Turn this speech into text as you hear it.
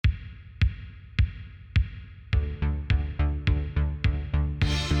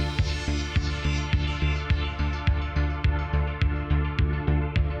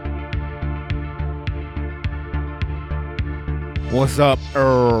What's up,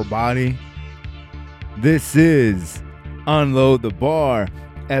 everybody? This is Unload the Bar,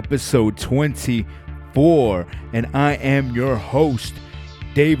 episode 24, and I am your host,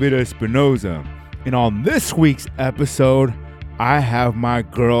 David Espinoza. And on this week's episode, I have my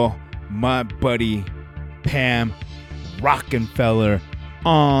girl, my buddy, Pam Rockenfeller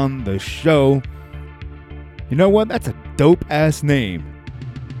on the show. You know what? That's a dope-ass name.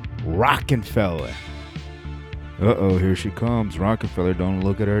 Rockenfeller. Uh-oh, here she comes. Rockenfeller, don't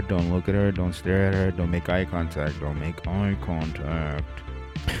look at her, don't look at her, don't stare at her, don't make eye contact, don't make eye contact.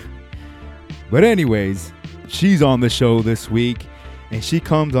 But anyways, she's on the show this week, and she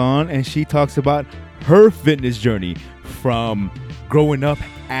comes on and she talks about her fitness journey from growing up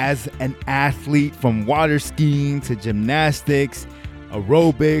as an athlete, from water skiing to gymnastics,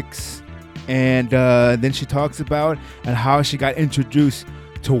 aerobics, and then she talks about how she got introduced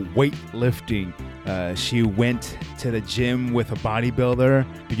to weightlifting. She went to the gym with a bodybuilder.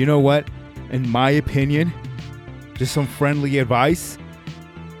 But you know what? In my opinion, just some friendly advice.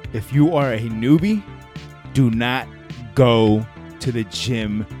 If you are a newbie, do not go to the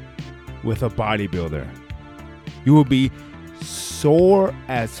gym with a bodybuilder. You will be sore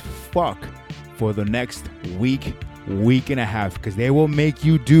as fuck for the next week and a half because they will make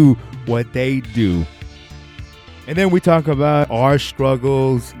you do what they do. And then we talk about our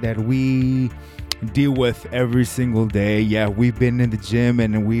struggles that we deal with every single day. Yeah, we've been in the gym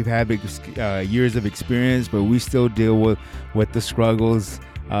and we've had years of experience, but we still deal with the struggles.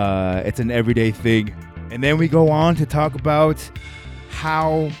 It's an everyday thing. And then we go on to talk about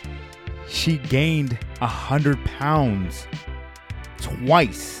how she gained 100 pounds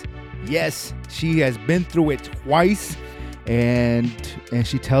twice. Yes, she has been through it twice. And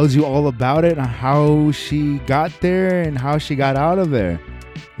she tells you all about it and how she got there and how she got out of there.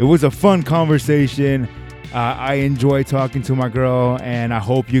 It was a fun conversation. I enjoy talking to my girl, and I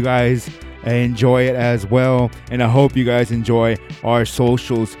hope you guys enjoy it as well. And I hope you guys enjoy our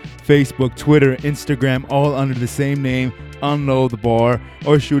socials: Facebook, Twitter, Instagram, all under the same name, Unload the Bar,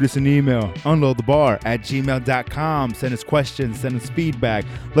 or shoot us an email, unloadthebar@gmail.com. Send us questions, send us feedback.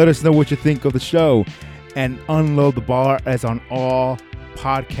 Let us know what you think of the show. And Unload the Bar is on all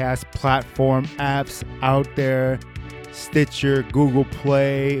podcast platform apps out there: Stitcher, Google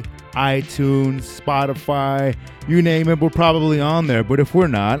Play, iTunes, Spotify, you name it, we're probably on there. But if we're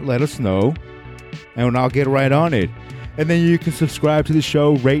not, let us know, and I'll get right on it. And then you can subscribe to the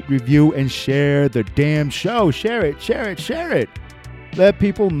show, rate, review, and share the damn show. Share it, share it, share it. Let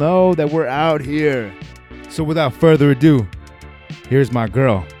people know that we're out here. So without further ado, here's my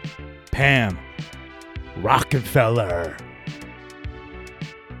girl, Pam Rockenfeller.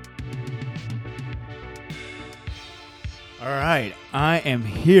 All right, I am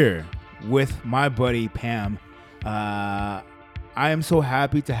here with my buddy Pam. I am so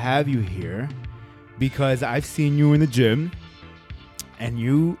happy to have you here because I've seen you in the gym and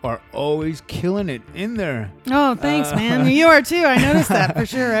you are always killing it in there. Oh, thanks, man. You are too. I noticed that for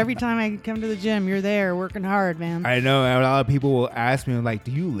sure. Every time I come to the gym, you're there working hard, man. I know. A lot of people will ask me, like,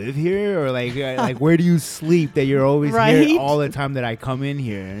 do you live here? Or like where do you sleep that you're always here all the time that I come in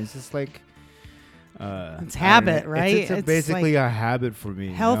here? And it's just like... it's habit, right? It's basically like a habit for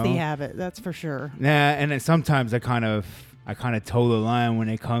me. Healthy habit, that's for sure. Yeah, and then sometimes I kind of toe the line when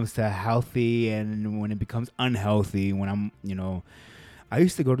it comes to healthy and when it becomes unhealthy. When I'm, I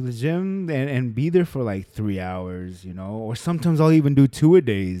used to go to the gym and be there for like 3 hours, or sometimes I'll even do 2 a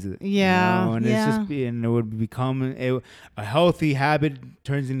days. Yeah, and it's just and it would become a healthy habit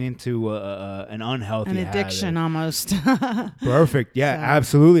turns into an unhealthy an addiction habit. Almost. Perfect. Yeah, So.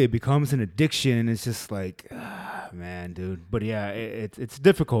 absolutely. It becomes an addiction, and it's just like, man, dude. But yeah, it's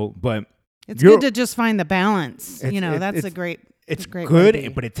difficult, but it's good to just find the balance. That's a great. It's great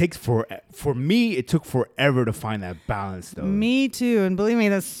good, but it takes for me. It took forever to find that balance, though. Me too, and believe me,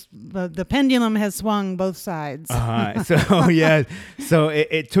 the pendulum has swung both sides. So yeah, so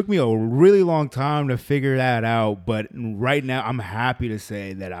it took me a really long time to figure that out. But right now, I'm happy to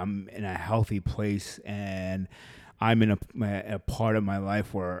say that I'm in a healthy place, and I'm in a part of my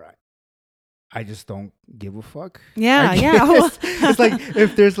life where I just don't give a fuck. Yeah. It's like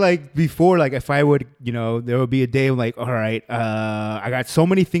if there's like before, like if I would, there would be a day like, all right, I got so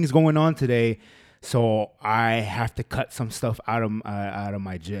many things going on today, so I have to cut some stuff out of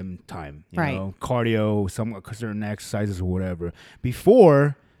my gym time, cardio, some certain exercises or whatever.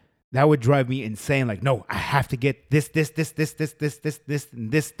 Before, that would drive me insane. Like, no, I have to get this,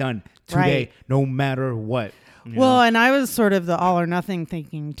 and this done today, Right. no matter what. You Well, know? and I was sort of the all or nothing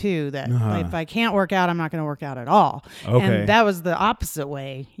thinking too, that like, if I can't work out, I'm not going to work out at all. Okay. And that was the opposite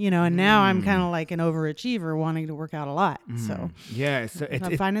way, and now I'm kind of like an overachiever wanting to work out a lot. So yeah, so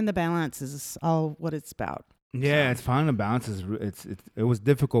finding the balance is all what it's about. yeah, it's finding the balance. It was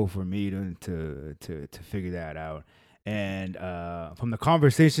difficult for me to figure that out. And from the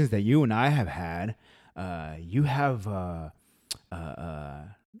conversations that you and I have had, you have a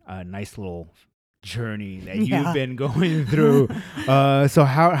nice little journey that you've been going through. So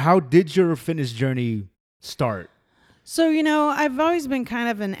how did your fitness journey start? So, I've always been kind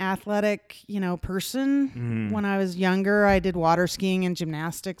of an athletic, person. When I was younger, I did water skiing and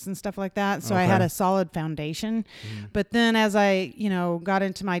gymnastics and stuff like that. So I had a solid foundation. But then as I, got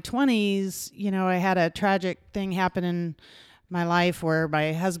into my 20s, I had a tragic thing happen in my life where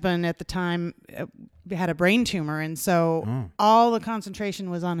my husband at the time had a brain tumor. And so all the concentration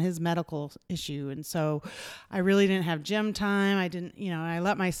was on his medical issue. And so I really didn't have gym time. I didn't, I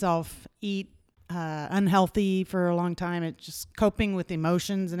let myself eat unhealthy for a long time. It's just coping with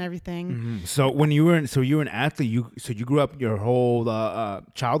emotions and everything. So when you were an athlete, you grew up your whole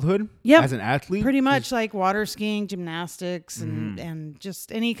childhood Yep. as an athlete? Pretty much like water skiing, gymnastics, and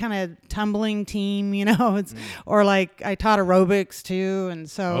just any kind of tumbling team, it's or like I taught aerobics too. And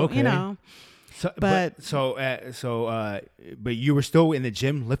so, So, but you were still in the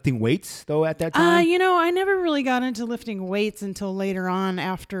gym lifting weights though at that time? I never really got into lifting weights until later on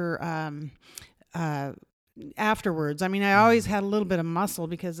afterwards. I mean, I always had a little bit of muscle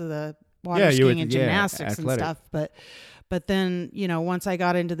because of the water skiing and gymnastics and athletic. stuff. But then, once I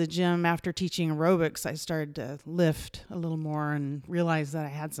got into the gym after teaching aerobics, I started to lift a little more and realized that I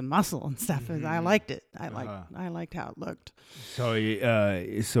had some muscle and stuff. And I liked it. I liked how it looked. So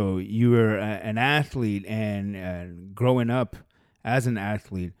you were an athlete, and growing up as an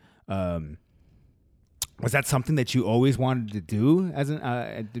athlete, was that something that you always wanted to do as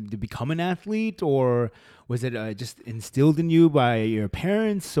to become an athlete, or was it just instilled in you by your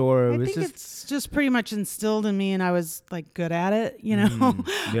parents, or I think it's just pretty much instilled in me, and I was like good at it.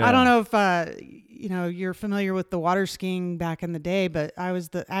 I don't know if you're familiar with the water skiing back in the day, but I was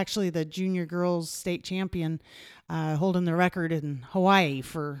actually the junior girls state champion, holding the record in Hawaii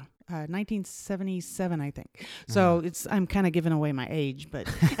for 1977, I think. So I'm kind of giving away my age, but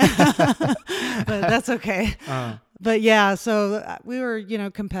but that's okay. But yeah, so we were,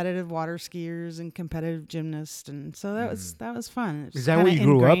 competitive water skiers and competitive gymnasts, and so that was fun. Is that where you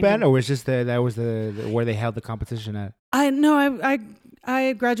grew up at, or was just that was the where they held the competition at?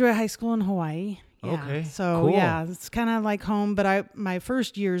 I graduated high school in Hawaii. Yeah. Okay. So cool. yeah, it's kind of like home, but my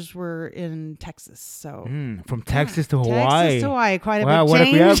first years were in Texas. So from Texas to Hawaii. Texas to Hawaii, quite a big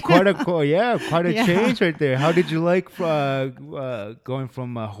change. Quite a change right there. How did you like going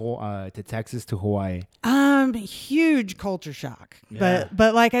from to Texas to Hawaii? Huge culture shock. Yeah.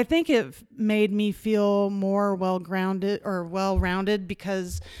 But like I think it made me feel more well-rounded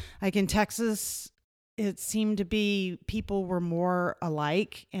because like in Texas it seemed to be people were more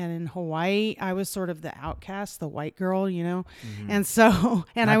alike, and in Hawaii I was sort of the outcast, the white girl, and so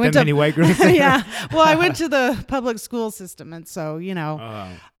Not I went that to many white girls. yeah, well I went to the public school system, and so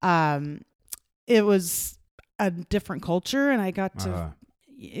it was a different culture, and I got to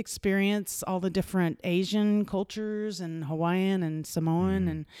experience all the different Asian cultures and Hawaiian and Samoan,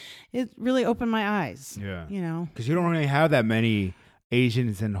 and it really opened my eyes. Yeah, because you don't really have that many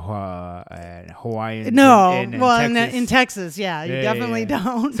Asians and Hawaiians. No, Texas. in Texas, you definitely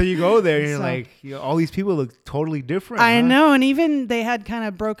don't. So you go there and you're like, all these people look totally different. I know, and even they had kind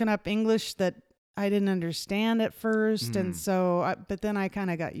of broken up English that I didn't understand at first, and so, but then I kind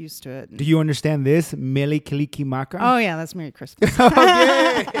of got used to it. Do you understand this? Mele Kalikimaka? Oh yeah, that's Merry Christmas.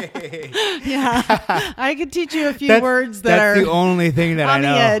 Okay. Yeah, I could teach you a few words that's the only thing that on I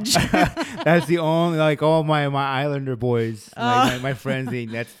know. the edge. That's the only, like all my Islander boys, like my friends.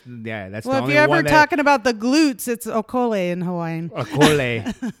 That's well, the only if you're ever one talking about the glutes, it's okole in Hawaiian.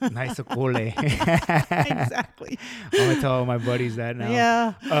 Okole, nice okole. Exactly. I'm gonna tell all my buddies that now.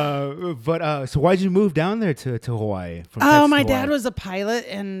 Yeah. But so why'd you move down there to Hawaii? From Texas my to dad Hawaii? was a pilot,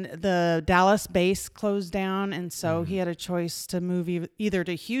 and the Dallas base closed down, and so he had a choice to move either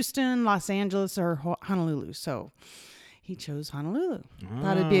to Houston, Los Angeles, or Honolulu. So he chose Honolulu.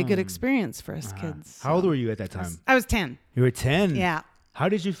 Thought it'd be a good experience for us kids. How old were you at that time? I was 10. You were 10? Yeah. How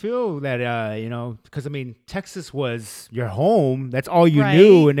did you feel that, because, I mean, Texas was your home. That's all you Right.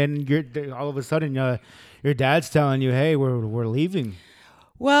 knew. And then all of a sudden, your dad's telling you, hey, we're leaving.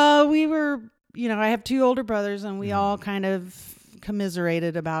 Well, we were, I have two older brothers, and we all kind of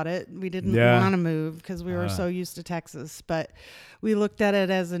commiserated about it. We didn't Yeah. want to move because we were so used to Texas, but we looked at it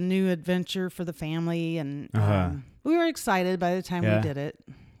as a new adventure for the family, and we were excited by the time we did it.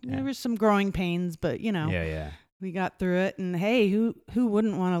 Yeah. There were some growing pains, but Yeah. we got through it. And hey, who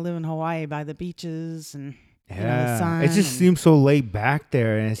wouldn't want to live in Hawaii by the beaches and the sun? It just seems so laid back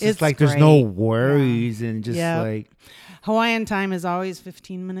there, and it's just like great. there's no worries and just like Hawaiian time is always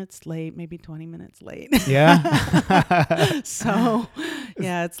 15 minutes late, maybe 20 minutes late. yeah. So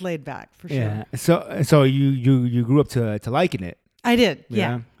yeah, it's laid back for sure. Yeah. So you grew up to liking it. I did.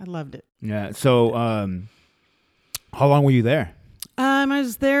 Yeah. I loved it. Yeah. So how long were you there? I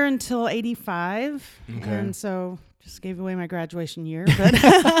was there until 85, and so just gave away my graduation year, but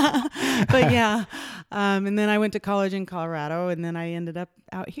but yeah. And then I went to college in Colorado, and then I ended up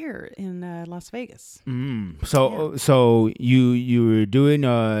out here in Las Vegas. So you were doing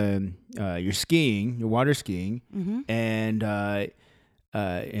your skiing, your water skiing, and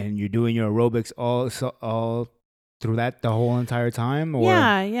you're doing your aerobics all through that the whole entire time? Or?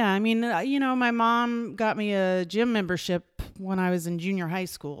 Yeah. I mean, my mom got me a gym membership when I was in junior high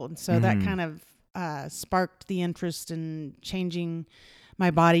school, and so that kind of sparked the interest in changing my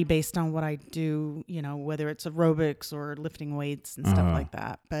body based on what I do, whether it's aerobics or lifting weights and stuff like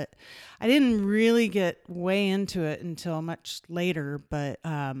that. But I didn't really get way into it until much later. But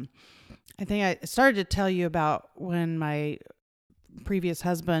I think I started to tell you about when my previous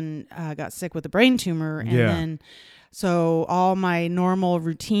husband got sick with a brain tumor, and then so all my normal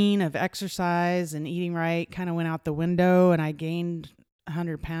routine of exercise and eating right kind of went out the window, and I gained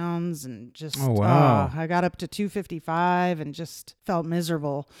 100 pounds and just I got up to 255 and just felt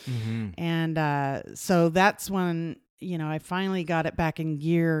miserable. And so that's when I finally got it back in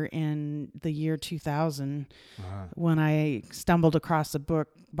gear in the year 2000 when I stumbled across a book,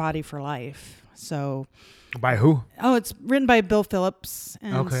 Body for Life. So by who? Oh, it's written by Bill Phillips.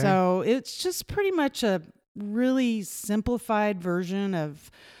 And so it's just pretty much a really simplified version of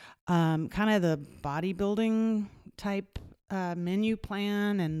kind of the bodybuilding type menu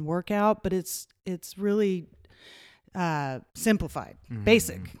plan and workout, but it's really simplified,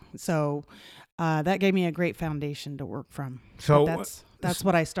 basic. So that gave me a great foundation to work from. So that's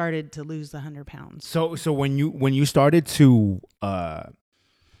what I started to lose the 100 pounds. So when you started to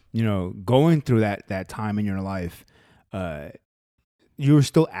going through that time in your life, you were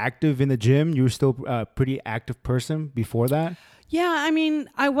still active in the gym? You were still a pretty active person before that? Yeah, I mean,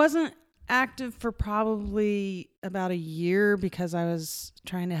 I wasn't active for probably about a year because I was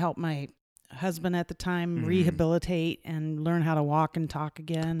trying to help my husband at the time rehabilitate and learn how to walk and talk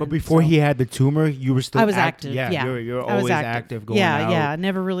again. But before he had the tumor, you were still I was active. Yeah. You're always active going out. Yeah. I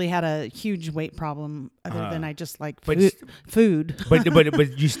never really had a huge weight problem other than I just like food. But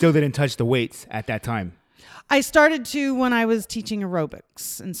you still didn't touch the weights at that time. I started to when I was teaching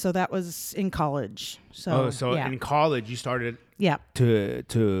aerobics, and so that was in college. So in college you started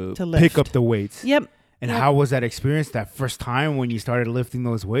to pick up the weights. Yep. And how was that experience that first time when you started lifting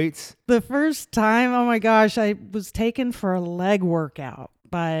those weights? The first time, oh my gosh, I was taken for a leg workout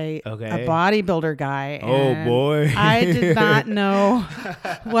by a bodybuilder guy. Oh boy. I did not know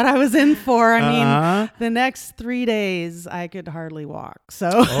what I was in for. I mean, the next 3 days I could hardly walk. So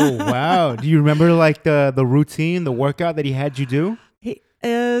oh wow. Do you remember like the routine, the workout that he had you do?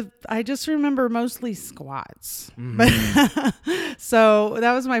 I just remember mostly squats. So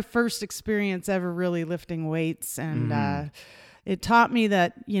that was my first experience ever really lifting weights, and it taught me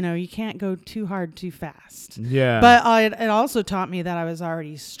that you can't go too hard too fast. Yeah. But it also taught me that I was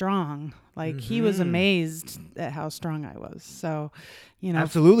already strong. Like he was amazed at how strong I was. So,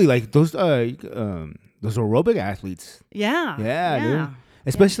 absolutely, like those aerobic athletes. Yeah. Dude.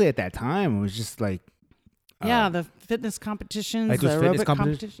 Especially at that time, it was just like. The fitness competitions, like the fitness aerobic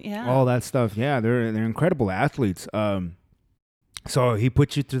competition, all that stuff. Yeah, they're incredible athletes. So he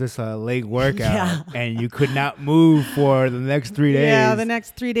put you through this leg workout, and you could not move for the next 3 days. Yeah, the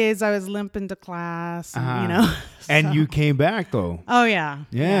next 3 days I was limping to class, and, and you came back though. Oh yeah.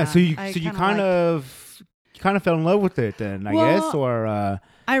 So you kind of fell in love with it then, I guess, or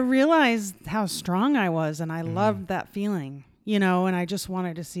I realized how strong I was, and I loved that feeling. And I just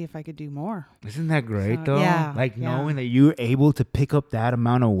wanted to see if I could do more. Isn't that great, though? Yeah. Like knowing that you're able to pick up that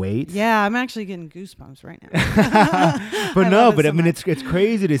amount of weight. Yeah, I'm actually getting goosebumps right now. I mean, it's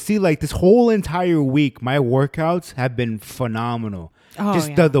crazy to see. Like this whole entire week, my workouts have been phenomenal.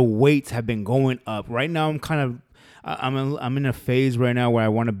 The weights have been going up. Right now, I'm in a phase right now where I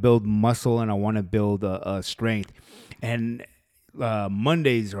want to build muscle and I want to build strength, and.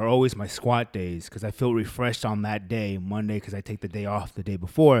 Mondays are always my squat days because I feel refreshed on that day. Monday because I take the day off the day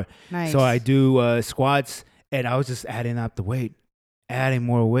before. Nice. So I do squats, and I was just adding up the weight. adding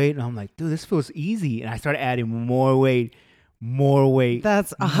more weight, and I'm like, dude, this feels easy. And I started adding more weight.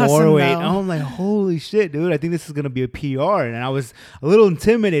 That's awesome, more weight. though. And I'm like, holy shit, dude, I think this is going to be a PR. And I was a little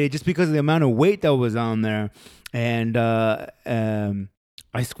intimidated just because of the amount of weight that was on there. And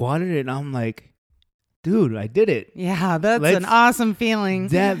I squatted it, and I'm like, dude, I did it. Yeah, that's an awesome feeling.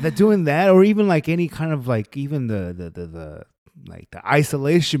 That doing that, or even like any kind of like even the like the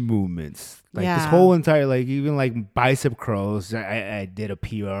isolation movements, like this whole entire, like even like bicep curls. I did a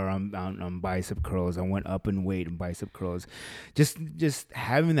PR on bicep curls. I went up in weight in bicep curls. Just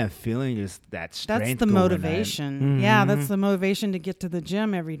having that feeling, just that strength. That's the motivation. Mm-hmm. Yeah, that's the motivation to get to the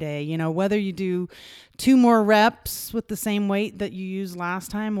gym every day. You know, whether you do 2 more reps with the same weight that you used last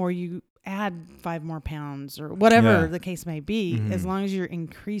time, or you add 5 more pounds, or whatever the case may be, as long as you're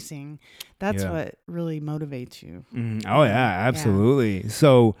increasing, that's what really motivates you. Oh yeah, absolutely.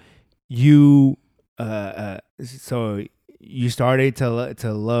 So you you started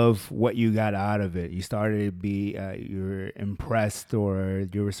to love what you got out of it. You started to be you were impressed, or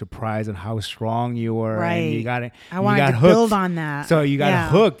you were surprised at how strong you were. Right. And you got it. I wanted to build on that. So you got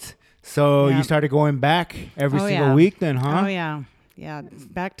hooked. So you started going back every single week then, huh? Oh yeah. Yeah,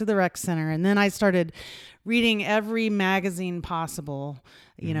 back to the rec center. And then I started reading every magazine possible,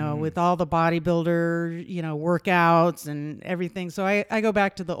 you know, with all the bodybuilder, you know, workouts and everything. So I go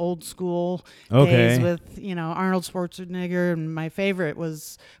back to the old school days with, you know, Arnold Schwarzenegger. And my favorite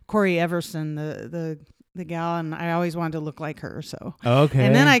was Corey Everson, the gal, and I always wanted to look like her. So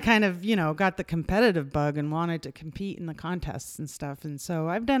and then I kind of, you know, got the competitive bug and wanted to compete in the contests and stuff. And so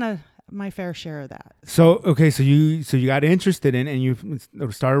I've done my fair share of that. So you got interested in, and you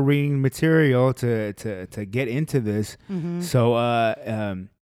started reading material to get into this. So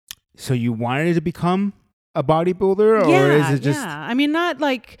you wanted to become a bodybuilder, or is it just? Yeah, I mean, not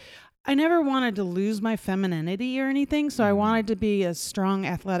like, I never wanted to lose my femininity or anything, so I wanted to be a strong,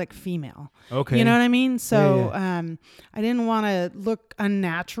 athletic female. Okay. You know what I mean? So I didn't want to look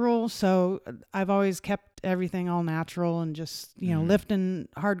unnatural, so I've always kept everything all natural and just, you know, lifting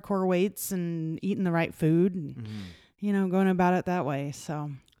hardcore weights and eating the right food and, you know, going about it that way. So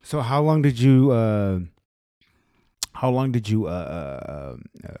how long did you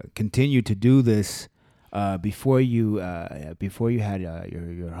continue to do this before you had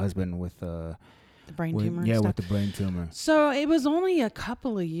your husband with the brain tumor? Yeah, with the brain tumor. So it was only a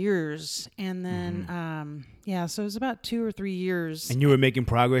couple of years, and then so it was about 2 or 3 years. And you were making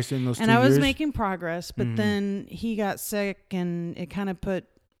progress in those 2 years? And I was making progress, but then he got sick, and it kind of put,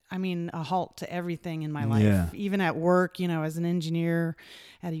 a halt to everything in my life. Yeah. Even at work, you know, as an engineer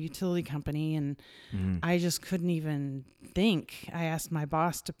at a utility company, and I just couldn't even think. I asked my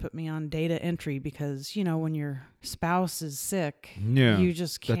boss to put me on data entry because, you know, when your spouse is sick, you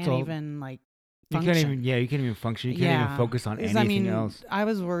just can't even function. You can't even function. You can't even focus on anything else. I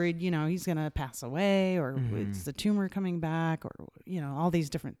was worried, you know, he's going to pass away, or it's the tumor coming back, or, you know, all these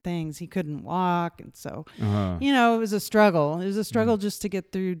different things. He couldn't walk. And so, you know, it was a struggle. It was a struggle just to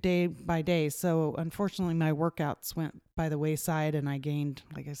get through day by day. So unfortunately, my workouts went by the wayside, and I gained,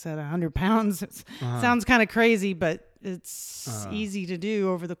 like I said, 100 pounds. It sounds kind of crazy, but it's easy to do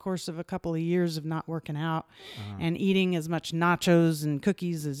over the course of a couple of years of not working out and eating as much nachos and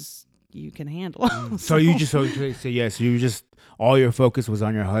cookies as you can handle. So you just all your focus was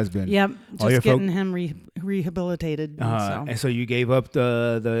on your husband. Yep, just getting him rehabilitated. And so you gave up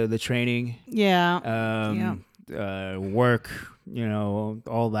the training. Yeah. Work, you know,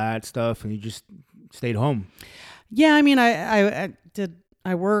 all that stuff, and you just stayed home. Yeah,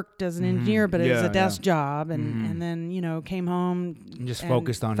 I worked as an engineer, but it was a desk job, and then, you know, came home and just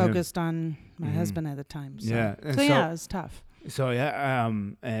focused on my husband at the time. So. Yeah, so it was tough. So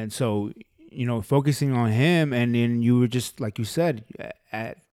and so, you know, focusing on him, and then you were just, like you said,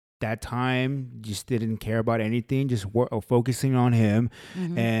 at that time, just didn't care about anything, just focusing on him,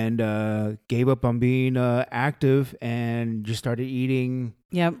 and gave up on being active, and just started eating.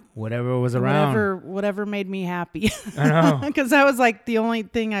 Yep. Whatever was around. Whatever made me happy. I know. Because that was like the only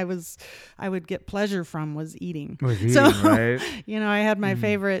thing I would get pleasure from was eating. Right? You know, I had my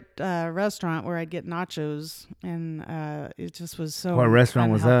favorite restaurant where I'd get nachos, and it just was so What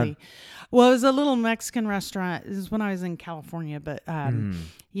restaurant unhealthy. was that? Well, it was a little Mexican restaurant. This is when I was in California, but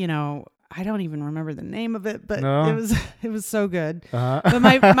you know, I don't even remember the name of it, but it was so good. But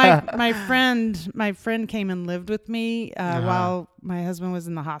my friend came and lived with me while my husband was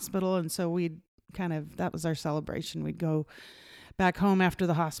in the hospital, and so that was our celebration. We'd go back home after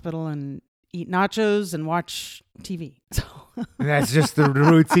the hospital and eat nachos and watch TV. So that's just the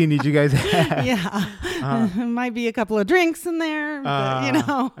routine that you guys have. Yeah, might be a couple of drinks in there, but you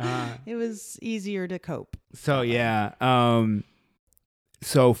know, it was easier to cope. So yeah.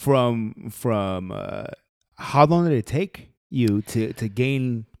 So from how long did it take you to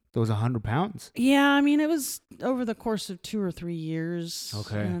gain those 100 pounds? Yeah, I mean, it was over the course of 2 or 3 years.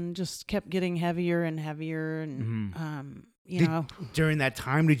 Okay. And just kept getting heavier and heavier. And, you know. During that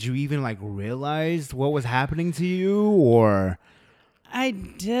time, did you even like realize what was happening to you, or? I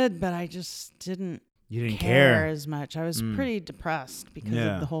did, but I just didn't. You didn't care as much. I was pretty depressed because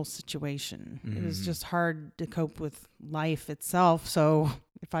Yeah. of the whole situation. It was just hard to cope with life itself. So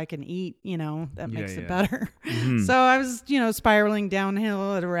if I can eat, you know, that makes it better. So I was, you know, spiraling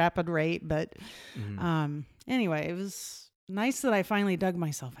downhill at a rapid rate. But anyway, it was nice that I finally dug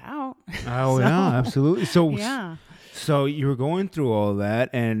myself out. Oh, yeah, absolutely. So, yeah. So you were going through all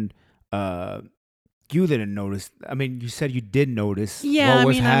that, and you didn't notice. I mean, you said you did notice what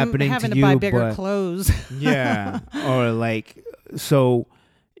was happening I'm having to to you, buy bigger but clothes. yeah, or like, so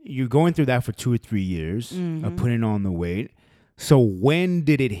you're going through that for 2 or 3 years of putting on the weight. So when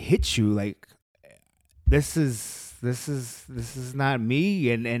did it hit you? Like, this is not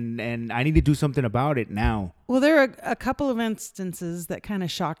me, and I need to do something about it now. Well, there are a couple of instances that kind of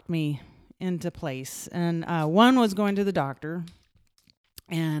shocked me into place, and one was going to the doctor,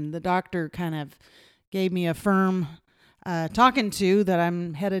 and the doctor kind of gave me a firm talking to that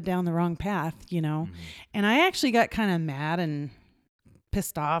I'm headed down the wrong path, you know. And I actually got kind of mad and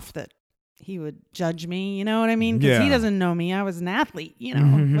pissed off that he would judge me, you know what I mean? Because he doesn't know me. I was an athlete, you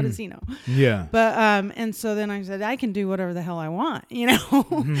know. What does he know? Yeah. But and so then I said, I can do whatever the hell I want, you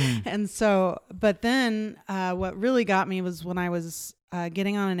know. And so, but then what really got me was when I was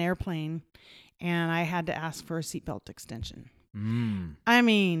getting on an airplane and I had to ask for a seatbelt extension. I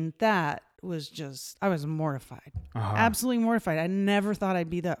mean, that was just, I was mortified. Absolutely mortified. I never thought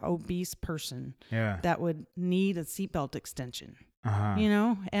I'd be the obese person that would need a seatbelt extension, you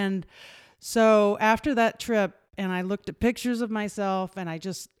know? And so after that trip, and I looked at pictures of myself, and I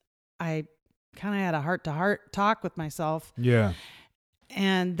kind of had a heart-to-heart talk with myself. Yeah.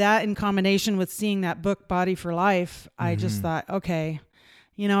 And that in combination with seeing that book, Body for Life, I just thought, okay,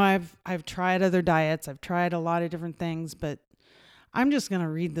 you know, I've tried other diets. I've tried a lot of different things, but I'm just going to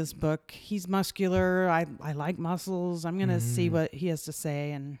read this book. He's muscular. I like muscles. I'm going to see what he has to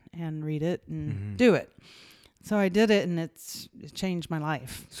say and read it and do it. So I did it, and it changed my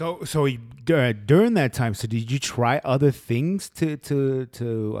life. So during that time, so did you try other things to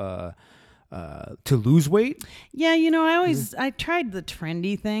lose weight? Yeah, you know, I tried the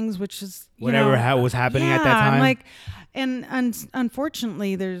trendy things, which is whatever was happening at that time. I'm like, and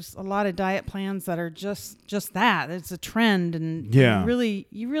unfortunately, there's a lot of diet plans that are just that. It's a trend, and you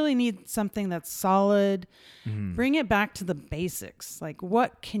really need something that's solid. Bring it back to the basics. Like,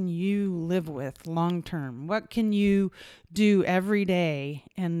 what can you live with long term? What can you do every day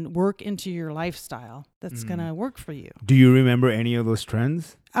and work into your lifestyle that's gonna work for you? Do you remember any of those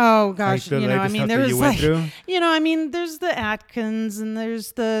trends? Oh gosh, like I mean, there was I mean, there's the Atkins and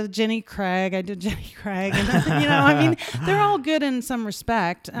there's the Jenny Craig. I did Jenny Craig, and I mean, they're all good in some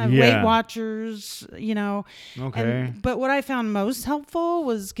respect. Weight Watchers, you know. Okay. But what I found most helpful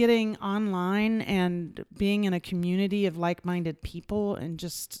was getting online and being in a community of like-minded people, and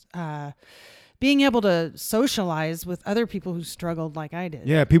just being able to socialize with other people who struggled like I did.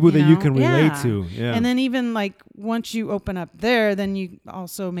 Yeah, people that you can relate to. Yeah. And then even like once you open up there, then you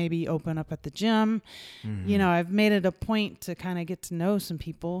also maybe open up at the gym. You know, I've made it a point to kind of get to know some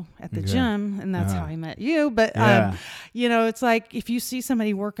people at the gym, and that's how I met you. But, you know, it's like if you see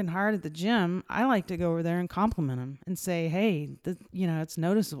somebody working hard at the gym, I like to go over there and compliment them and say, hey, you know, it's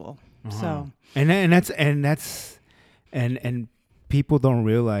noticeable. So, and people don't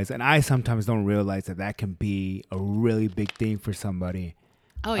realize, and I sometimes don't realize that can be a really big thing for somebody.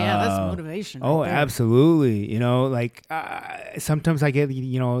 Oh yeah, that's motivation. Oh, absolutely. You know, like sometimes I get,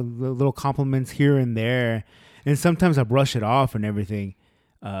 you know, little compliments here and there, and sometimes I brush it off and everything.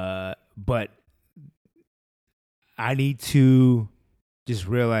 But I need to just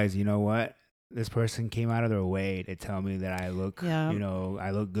realize, you know what? This person came out of their way to tell me that I look, you know,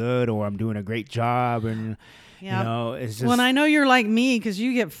 I look good, or I'm doing a great job, and you know, it's just. Well, I know you're like me because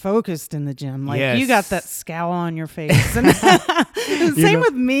you get focused in the gym. Like you got that scowl on your face. And same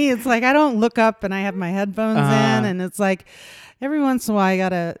with me. It's like I don't look up and I have my headphones in, and it's like every once in a while I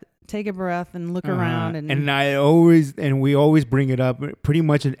gotta take a breath and look around. And we always bring it up pretty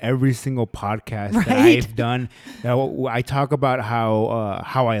much in every single podcast that I've done. I talk about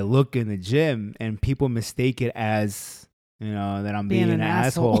how I look in the gym, and people mistake it as, you know, that I'm being an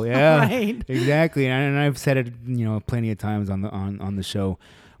asshole. Yeah, right. Exactly. And I've said it, you know, plenty of times on the show.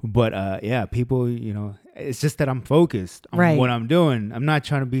 But yeah, people, you know, it's just that I'm focused on what I'm doing. I'm not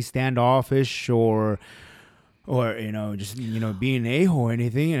trying to be standoffish or or just being an a-hole or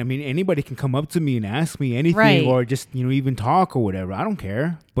anything. I mean, anybody can come up to me and ask me anything, Right. or just even talk or whatever. I don't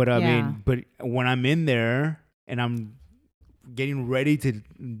care. But I mean, but when I'm in there and I'm getting ready to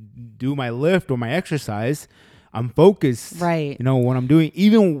do my lift or my exercise, I'm focused. Right. What I'm doing,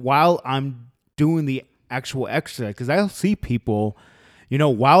 even while I'm doing the actual exercise, because I'll see people.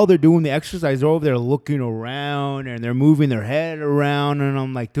 While they're doing the exercise, they're over there looking around and they're moving their head around, and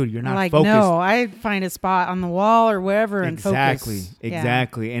I'm like, dude, you're not focused. No, I find a spot on the wall or wherever and focus.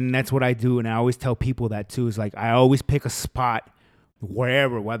 Exactly. And that's what I do, and I always tell people that too. Is like I always pick a spot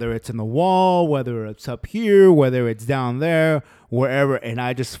wherever, whether it's in the wall, whether it's up here, whether it's down there, wherever, and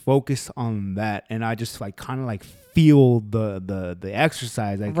I just focus on that, and I just kind of feel the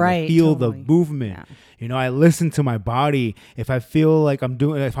exercise. I feel the movement. Yeah. I listen to my body. If I feel like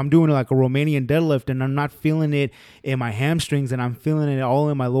if I'm doing like a Romanian deadlift and I'm not feeling it in my hamstrings and I'm feeling it all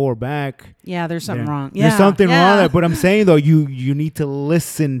in my lower back. Yeah, there's something wrong. There's something wrong there. But I'm saying though, you need to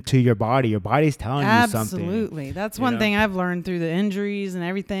listen to your body. Your body's telling you something. Absolutely. That's one thing I've learned through the injuries and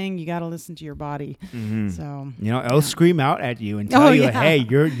everything. You got to listen to your body. Mm-hmm. So it'll scream out at you and tell you, hey,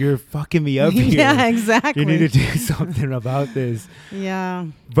 you're fucking me up here. Yeah, exactly. You need to do something about this. Yeah.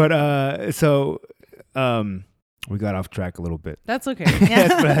 But we got off track a little bit. That's okay.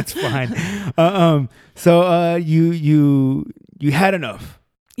 That's fine. So you had enough.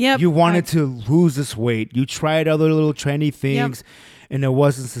 Yep. You wanted to lose this weight. You tried other little trendy things, and it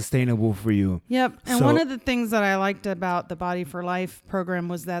wasn't sustainable for you. Yep. And one of the things that I liked about the Body for Life program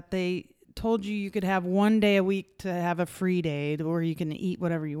was that they told you could have one day a week to have a free day where you can eat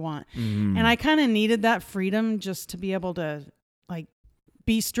whatever you want. Mm. And I kind of needed that freedom just to be able to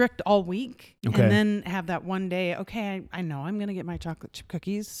be strict all week and then have that one day. Okay, I know I'm gonna get my chocolate chip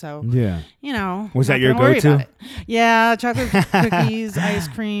cookies, so Was that your go-to? Yeah, chocolate cookies, ice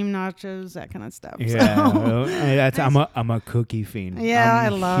cream, nachos, that kind of stuff. Yeah, I'm a cookie fiend. Yeah, I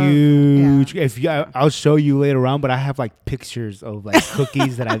love huge. I'll show you later on, but I have pictures of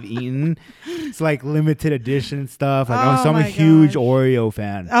cookies that I've eaten. It's limited edition stuff. I'm a huge Oreo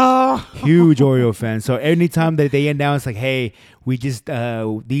fan. Huge Oreo fan. So anytime that they announce hey, we just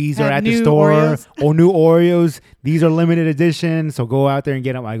these are at the store Oreos. or new Oreos. These are limited edition, so go out there and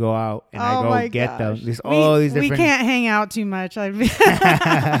get them. I go out and I go get them. These different. We can't hang out too much. I'd be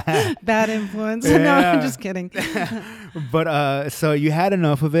bad influence. Yeah. No, I'm just kidding. But so you had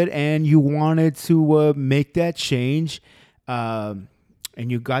enough of it, and you wanted to make that change, and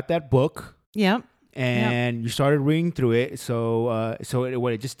you got that book. Yep. And you started reading through it. So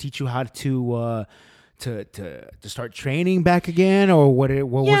it just teach you how to start training back again, or what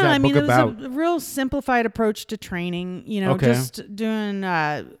was that book about? It was a real simplified approach to training. Just doing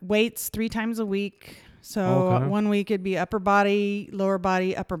weights 3 times a week. So 1 week it'd be upper body, lower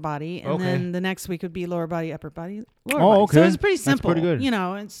body, upper body, and then the next week would be lower body, upper body, lower body. Okay. So it's pretty simple. That's pretty good.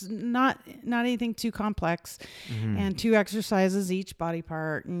 It's not anything too complex, and 2 exercises each body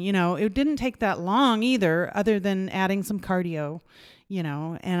part, and it didn't take that long either, other than adding some cardio.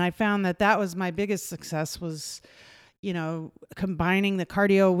 And I found that was my biggest success was, combining the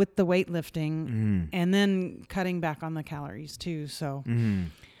cardio with the weightlifting and then cutting back on the calories too. So,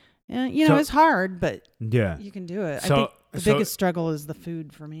 it's hard, but you can do it. I think the biggest struggle is the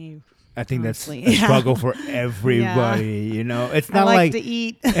food for me. I think honestly. That's a struggle for everybody. It's not I like to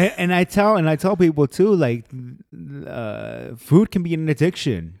eat. and I tell people too, food can be an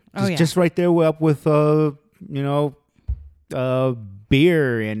addiction. Just right there up with,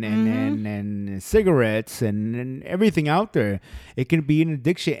 beer and cigarettes and everything out there. It can be an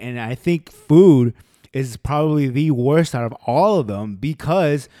addiction, and I think food is probably the worst out of all of them,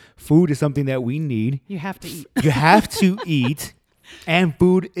 because food is something that we need. You have to eat. You have to eat, and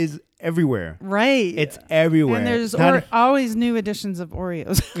food is everywhere. Right. It's everywhere. And there's always new editions of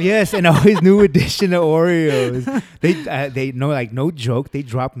Oreos. Yes, and always new edition of Oreos. They know, no joke, they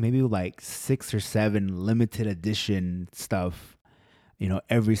drop maybe 6 or 7 limited edition stuff,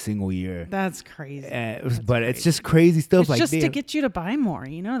 every single year. That's crazy. It's just crazy stuff. It's just to get you to buy more.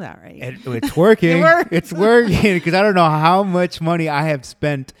 You know that, right? It's working. It's working, because I don't know how much money I have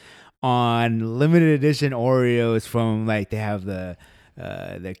spent on limited edition Oreos from they have the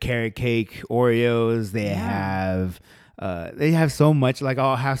carrot cake Oreos. They have so much.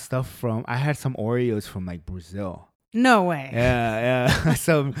 I'll have stuff I had some Oreos from Brazil. No way. Yeah.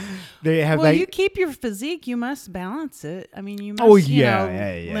 So they have you keep your physique. You must balance it. I mean, you must.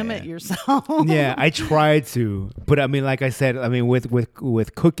 Limit yourself. Yeah, I try to, but like I said,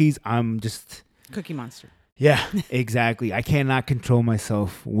 with cookies, I'm just Cookie Monster. Yeah, exactly. I cannot control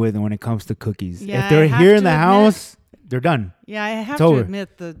myself when it comes to cookies. Yeah, if they're here in the house, they're done. Yeah, I have It's to over.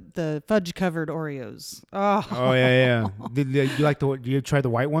 admit the fudge covered Oreos. Oh yeah. Did you like you tried the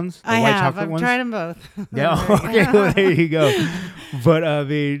white ones? The I white have. chocolate I've ones? tried them both. Yeah. Okay. Well, there you go. But I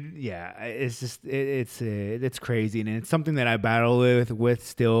mean, yeah, it's just it's crazy, and it's something that I battle with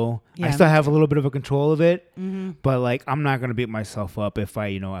still. Yeah, I still me have a little bit of a control of it, Mm-hmm. but like I'm not gonna beat myself up if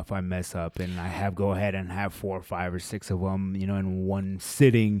I mess up and I go ahead and have 4 or 5 or 6 of them, in one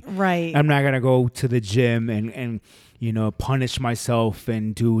sitting. Right. I'm not gonna go to the gym and punish myself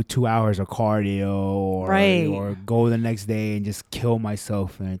and do 2 hours of cardio or go the next day and just kill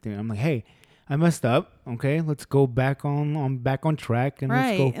myself and everything. I'm like, hey, I messed up. Okay, let's go back on track and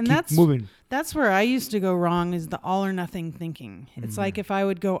let's go keep moving. That's where I used to go wrong, is the all or nothing thinking. It's like if I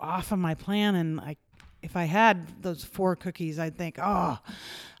would go off of my plan and if I had those 4 cookies, I'd think, oh,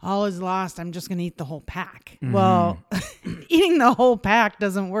 all is lost. I'm just going to eat the whole pack. Mm-hmm. Well, eating the whole pack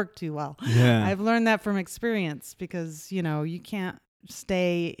doesn't work too well. Yeah. I've learned that from experience because, you can't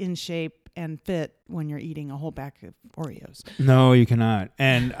stay in shape and fit when you're eating a whole pack of Oreos. No, you cannot.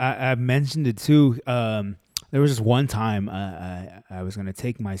 And I mentioned it too. There was this one time I was going to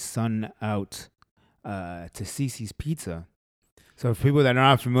take my son out to Cici's Pizza. So for people that are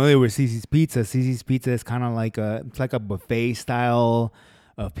not familiar with Cici's Pizza is kind of like it's like a buffet style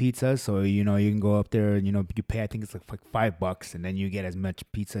of pizza. So, you can go up there and, you pay, I think it's like $5 and then you get as much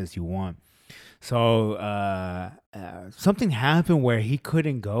pizza as you want. So something happened where he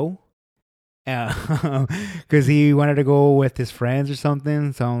couldn't go. Because he wanted to go with his friends or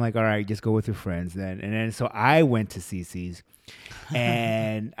something. So I'm like, all right, just go with your friends then. And then so I went to Cici's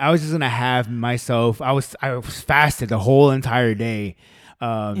and I was just gonna have myself. I was fasted the whole entire day.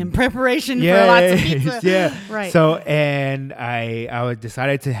 In preparation for lots of pizza. Yeah. Right. So and I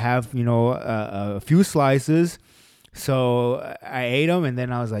decided to have a few slices. So I ate them and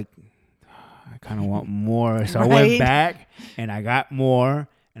then I was like, I kind of want more. So I went back and I got more.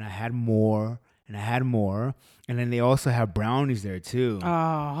 And I had more, and I had more. And then they also have brownies there too.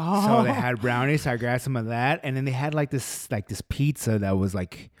 Oh. So they had brownies, so I grabbed some of that. And then they had like this pizza that was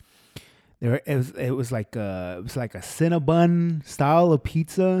like it was like a Cinnabon style of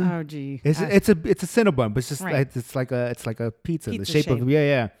pizza. Oh gee. It's a Cinnabon, but it's just right. it's like a pizza. The shape of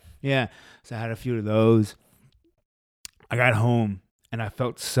yeah. So I had a few of those. I got home and I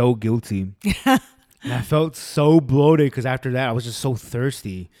felt so guilty. And I felt so bloated because after that I was just so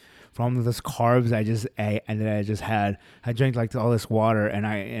thirsty from those carbs I just ate, and then I drank like all this water,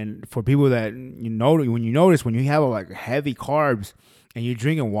 and for people that when you have like heavy carbs and you're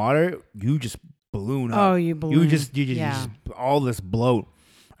drinking water, you just balloon up. Oh, you balloon. You just all this bloat.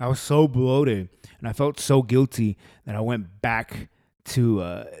 I was so bloated and I felt so guilty that I went back to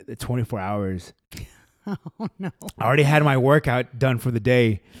the 24 hours. Oh no! I already had my workout done for the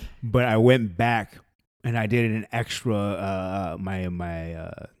day, but I went back. And I did an extra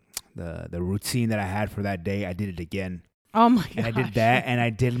the routine that I had for that day. I did it again. Oh my god! And I did that, and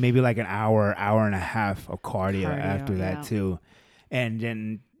I did maybe like an hour and a half of cardio after that too, and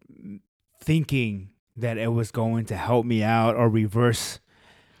then thinking that it was going to help me out or reverse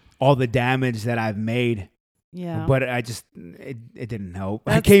all the damage that I've made. Yeah. But it didn't help.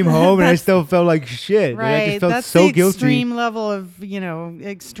 I came home and I still felt like shit. Right. I just felt that's so the guilty. Extreme level of,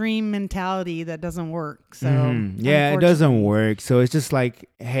 extreme mentality that doesn't work. So yeah, it doesn't work. So it's just like,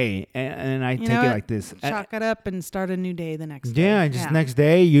 hey, and I take it like this. Chalk it up and start a new day the next day. Yeah, just next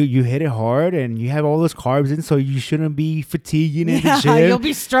day you hit it hard and you have all those carbs in, so you shouldn't be fatiguing in the gym. You'll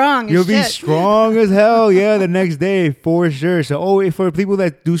be strong. You'll be strong as hell. Yeah, the next day for sure. So for people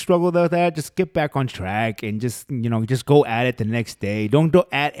that do struggle with that, just get back on track and just go at it the next day. Don't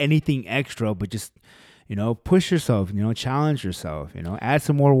add anything extra, but just push yourself. Challenge yourself. Add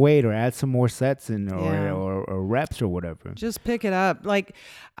some more weight or add some more sets or reps or whatever. Just pick it up. Like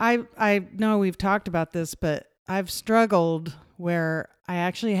I know we've talked about this, but I've struggled where I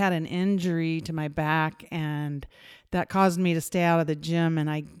actually had an injury to my back, and that caused me to stay out of the gym, and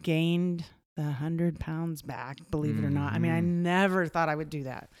I gained 100 pounds back, believe it or not. I mean, I never thought I would do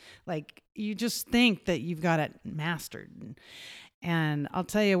that. Like, you just think that you've got it mastered. And I'll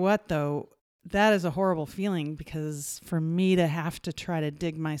tell you what, though, that is a horrible feeling, because for me to have to try to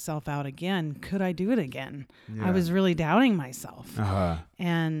dig myself out again, could I do it again? Yeah. I was really doubting myself.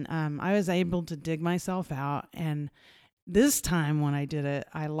 And I was able to dig myself out. And this time when I did it,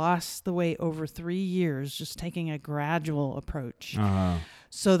 I lost the weight over 3 years, just taking a gradual approach.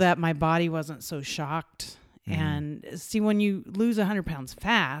 So that my body wasn't so shocked. And see, when you lose 100 pounds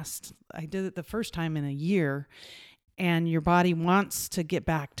fast, I did it the first time in a year, and your body wants to get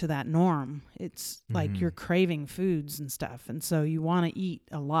back to that norm. It's like you're craving foods and stuff, and so you want to eat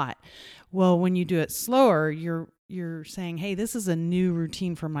a lot. Well, when you do it slower, your you're saying, hey, this is a new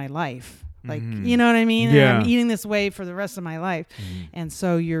routine for my life. Like, you know what I mean? Yeah. And I'm eating this way for the rest of my life. And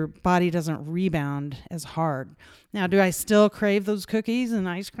so your body doesn't rebound as hard. Now, do I still crave those cookies and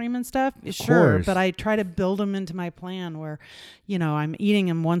ice cream and stuff? Sure. course. But I try to build them into my plan where, I'm eating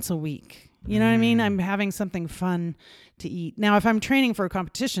them once a week. You know what I mean? I'm having something fun to eat. Now, if I'm training for a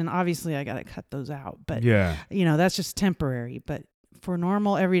competition, obviously I got to cut those out. But, that's just temporary. But for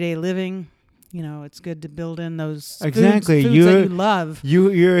normal everyday living, it's good to build in those foods that you love.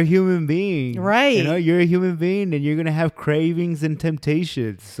 You're a human being. Right. You're a human being and you're going to have cravings and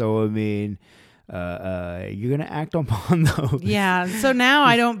temptations. So, I mean, you're going to act upon those. Yeah. So now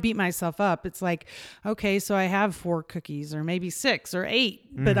I don't beat myself up. It's like, okay, so I have 4 cookies or maybe 6 or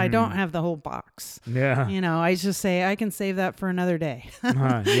 8, but I don't have the whole box. Yeah. I just say I can save that for another day.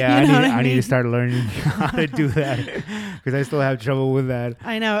 Yeah. I need to start learning how to do that because I still have trouble with that.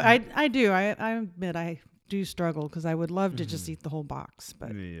 I know. I do. I admit I do struggle because I would love to just eat the whole box,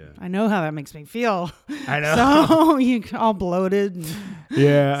 but I know how that makes me feel. I know. So you all bloated. I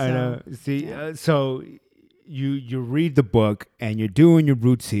know. See, so you read the book and you're doing your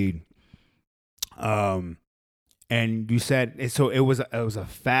routine, and you said so it was a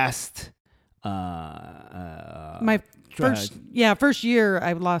fast. My first year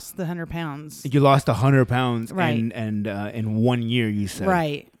I lost the 100 pounds. You lost 100 pounds, right? And in 1 year, you said,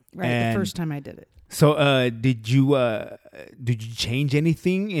 right. And the first time I did it. So, did you change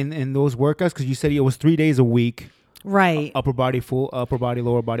anything in those workouts? Because you said it was 3 days a week, right? Upper body, full upper body,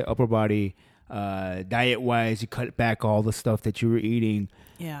 lower body, upper body. Diet wise, you cut back all the stuff that you were eating.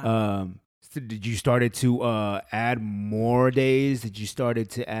 Yeah. So did you started to add more days? Did you started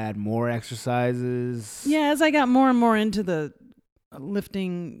to add more exercises? Yeah, as I got more and more into the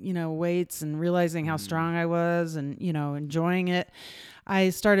lifting, weights and realizing how strong I was, and enjoying it,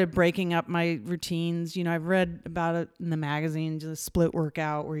 I started breaking up my routines. I've read about it in the magazine, just a split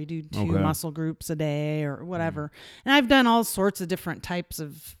workout where you do 2 muscle groups a day or whatever. And I've done all sorts of different types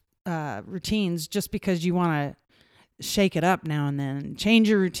of routines just because you want to shake it up now and then, change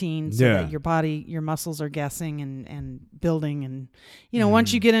your routine so that your body, your muscles are guessing and building. And,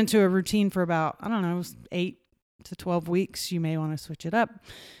 once you get into a routine for about, 8 to 12 weeks, you may want to switch it up,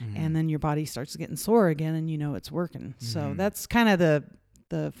 and then your body starts getting sore again and it's working. So that's kind of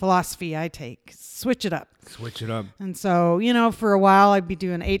the philosophy I take. Switch it up. And so, for a while I'd be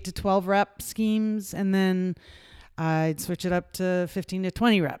doing 8 to 12 rep schemes, and then I'd switch it up to 15 to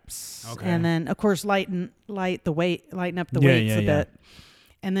 20 reps. Okay. And then of course lighten up the weights a bit.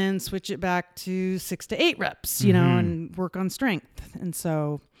 And then switch it back to 6 to 8 reps, and work on strength. And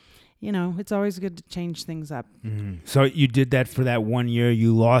so it's always good to change things up. So you did that for that 1 year.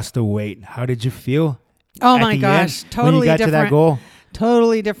 You lost the weight. How did you feel? Oh my gosh, totally when you got different. To that goal?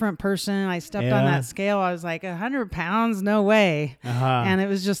 Totally different person. I stepped on that scale. I was like 100 pounds, no way. And it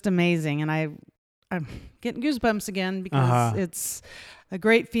was just amazing. And I'm getting goosebumps again because it's a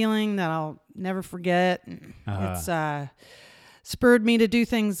great feeling that I'll never forget. It's spurred me to do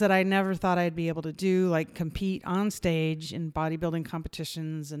things that I never thought I'd be able to do, like compete on stage in bodybuilding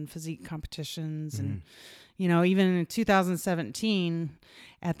competitions and physique competitions. And, even in 2017,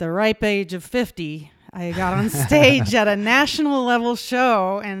 at the ripe age of 50, I got on stage at a national level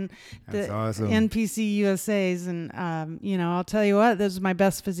show and the NPC USA's. And, I'll tell you what, this is my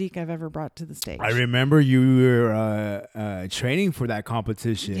best physique I've ever brought to the stage. I remember you were training for that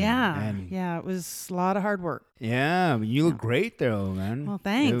competition. Yeah, it was a lot of hard work. Yeah, you look great though, man. Well,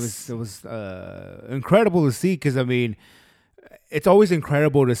 thanks. It was incredible to see because, it's always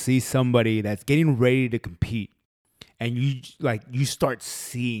incredible to see somebody that's getting ready to compete and you start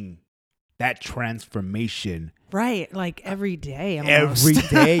seeing that transformation. Right, like every day almost. Every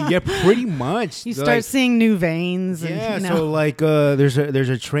day, yeah, pretty much. You start seeing new veins. Yeah, and, so there's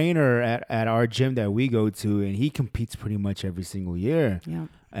a trainer at our gym that we go to, and he competes pretty much every single year. Yeah,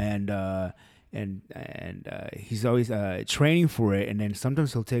 and he's always training for it, and then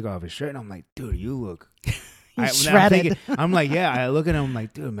sometimes he'll take off his shirt, and I'm like, dude, you look. Shredded. I'm like, I look at him, I'm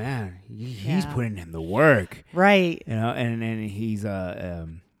like, dude, man, he's putting in the work, right? And he's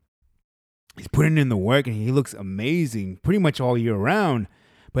putting in the work, and he looks amazing pretty much all year round.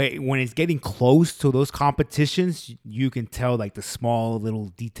 But when it's getting close to those competitions, you can tell like the small little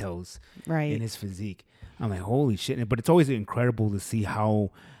details in his physique. I'm like, holy shit! But it's always incredible to see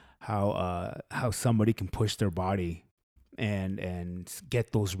how somebody can push their body and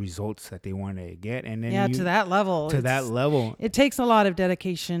get those results that they want to get. And then to that level. It takes a lot of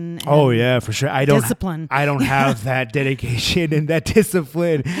dedication. Oh yeah, for sure. Discipline. I don't have that dedication and that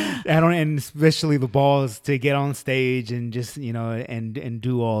discipline. And especially the balls to get on stage and just, and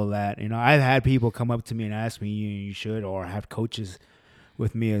do all that. I've had people come up to me and ask me, you should, or have coaches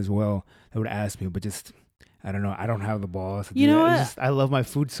with me as well that would ask me, but just, I don't know. I don't have the balls. To do know that. what? I love my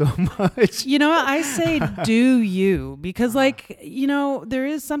food so much. You know what? I say do you, because there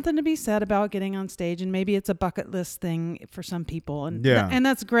is something to be said about getting on stage, and maybe it's a bucket list thing for some people, and and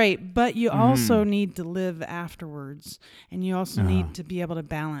that's great. But you also need to live afterwards, and you also need to be able to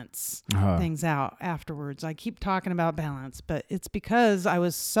balance things out afterwards. I keep talking about balance, but it's because I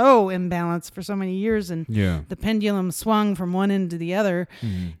was so imbalanced for so many years, and the pendulum swung from one end to the other,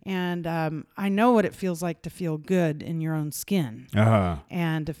 and I know what it feels like to feel good in your own skin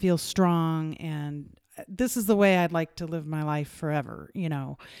and to feel strong, and this is the way I'd like to live my life forever,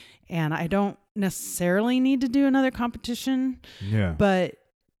 and I don't necessarily need to do another competition, but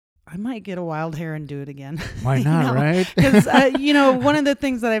I might get a wild hair and do it again. Why not? Right? Because one of the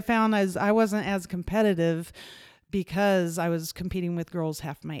things that I found is I wasn't as competitive because I was competing with girls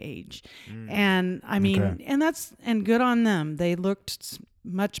half my age. And I mean, and good on them. They looked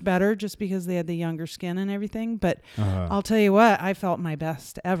much better just because they had the younger skin and everything. But I'll tell you what, I felt my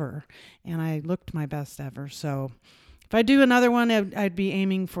best ever, and I looked my best ever. So if I do another one, I'd be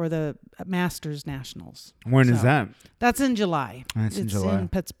aiming for the Masters Nationals. When is that? That's in July. It's in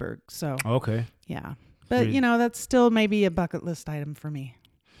Pittsburgh. So okay. Yeah. But that's still maybe a bucket list item for me.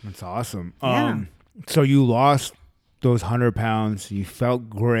 That's awesome. Yeah. So you lost those 100 pounds. You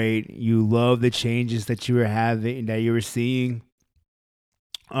felt great. You loved the changes that you were having, that you were seeing.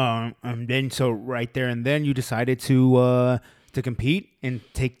 And then so right there and then you decided to compete and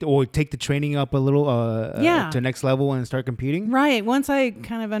take the training up a little to the next level and start competing. Right. Once I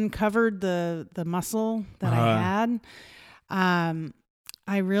kind of uncovered the muscle that I had,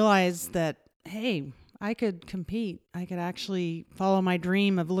 I realized that, hey, I could compete. I could actually follow my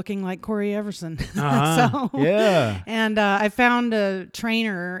dream of looking like Corey Everson. And I found a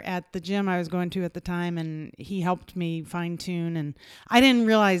trainer at the gym I was going to at the time, and he helped me fine tune. And I didn't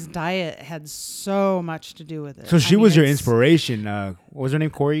realize diet had so much to do with it. So she was your inspiration. What was her name?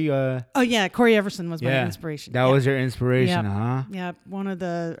 Corey? Corey Everson was my inspiration. That was your inspiration, Yeah, one of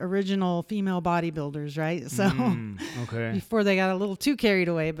the original female bodybuilders, right? So okay. Before they got a little too carried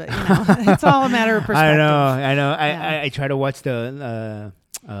away, but it's all a matter of perspective. I know. I try to watch the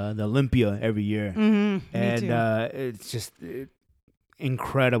Olympia every year, and it's just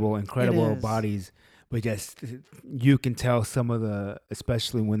incredible bodies. But just you can tell some of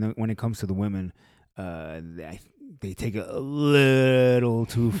especially when it comes to the women, they take it a little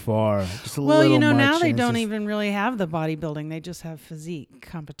too far. Just a little much, now they don't even really have the bodybuilding. They just have physique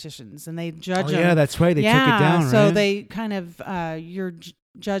competitions, and they judge them. Yeah, that's right. They took it down, so right? they kind of you're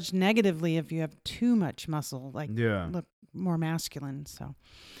judged negatively if you have too much muscle, look more masculine. So,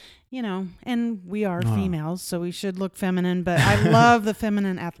 and we are females, so we should look feminine. But I love the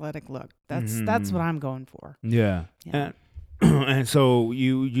feminine athletic look. That's what I'm going for. Yeah. And so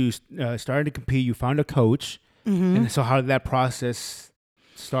you started to compete. You found a coach. And so how did that process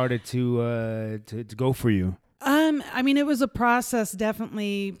started to go for you? I mean, it was a process,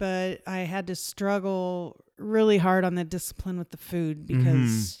 definitely, but I had to struggle really hard on the discipline with the food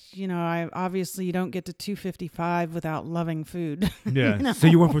because, I obviously you don't get to 255 without loving food. Yeah. So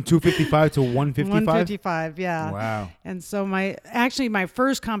you went from 255 to 155? 155, yeah. Wow. And so my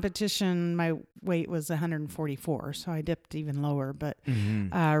first competition, my weight was 144, so I dipped even lower. But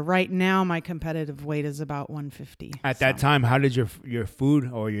right now, my competitive weight is about 150. At that time, how did your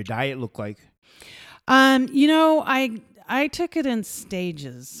food or your diet look like? I took it in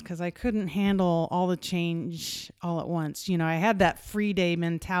stages because I couldn't handle all the change all at once. I had that free day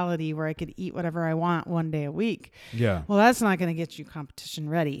mentality where I could eat whatever I want one day a week. Yeah. Well, that's not going to get you competition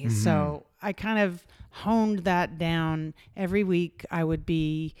ready. So I kind of honed that down. Every week I would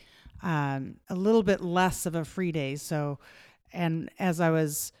be a little bit less of a free day. So, and as I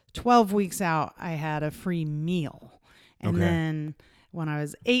was 12 weeks out, I had a free meal. And then when I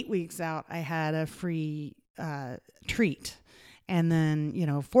was 8 weeks out, I had a free treat. And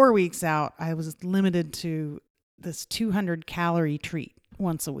then, 4 weeks out, I was limited to this 200 calorie treat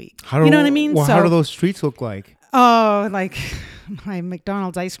once a week. You know what I mean? Well, how do those treats look like? Oh, like my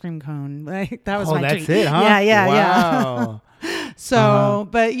McDonald's ice cream cone. Like, that was my treat. Oh, that's it, huh? Yeah. So,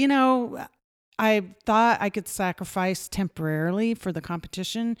 but I thought I could sacrifice temporarily for the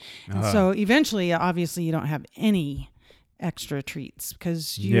competition. And so eventually, obviously, you don't have any extra treats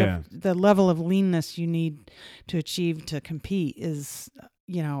because have the level of leanness you need to achieve to compete is,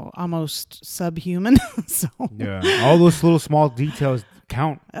 almost subhuman. So all those little small details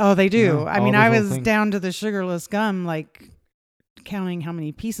count. Oh, they do. I mean, I was down to the sugarless gum, like counting how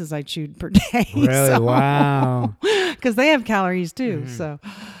many pieces I chewed per day. Really? Wow. Because they have calories too. So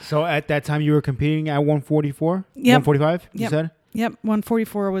at that time you were competing at 144? Yep. 145, you said? Yep.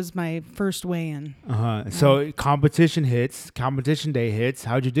 144 was my first weigh-in. So competition day hits.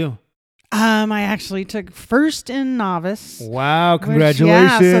 How'd you do? I actually took first in novice. Wow,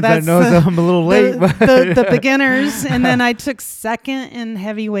 congratulations. I know I'm a little late. The beginners. And then I took second in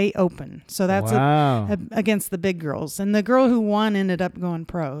heavyweight open. So that's against the big girls. And the girl who won ended up going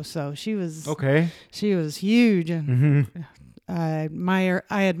pro. So she was huge. And I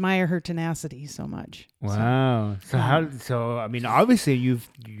admire her tenacity so much. Wow. So I mean, obviously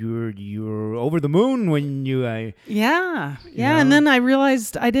you're over the moon when you Yeah. And then I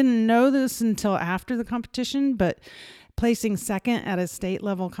realized I didn't know this until after the competition, but placing second at a state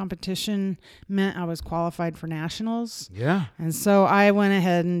level competition meant I was qualified for nationals. Yeah. And so I went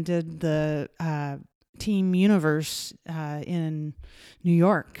ahead and did the Team Universe in New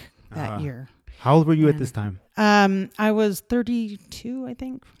York that year. How old were you at this time? I was 32, I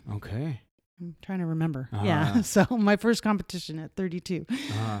think. Okay. I'm trying to remember. Yeah. So my first competition at 32.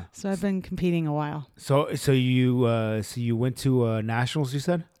 So I've been competing a while. So you went to nationals, you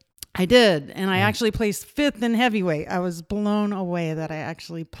said? I did, and I actually placed fifth in heavyweight. I was blown away that I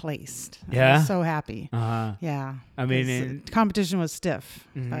actually placed. I was so happy. Yeah. I mean, the competition was stiff.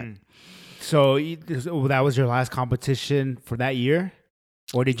 But. So that was your last competition for that year?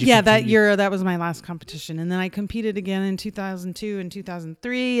 Or did you? Yeah, that year, that was my last competition. And then I competed again in 2002 and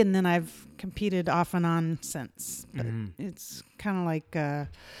 2003. And then I've competed off and on since. But it's kind of like an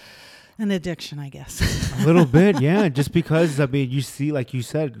addiction, I guess. A little bit, yeah. Just because, I mean, you see, like you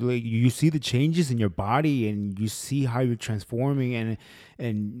said, like you see the changes in your body and you see how you're transforming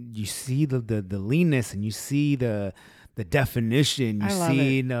and you see the leanness and you see the definition. You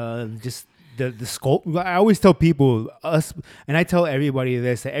see just... The sculpt. I always tell people, and I tell everybody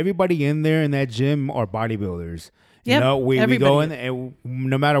this, that everybody in there in that gym are bodybuilders. Yep, we go in, and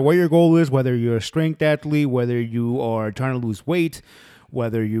no matter what your goal is, whether you're a strength athlete, whether you are trying to lose weight,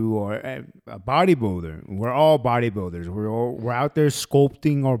 whether you are a bodybuilder, we're all bodybuilders. We're out there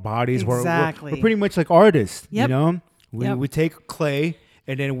sculpting our bodies. Exactly. We're pretty much like artists. Yep. We take clay.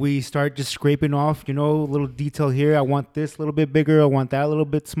 And then we start just scraping off, a little detail here. I want this a little bit bigger. I want that a little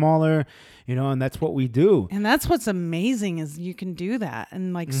bit smaller, and that's what we do. And that's what's amazing is you can do that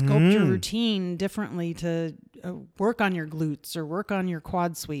and like sculpt your routine differently to work on your glutes or work on your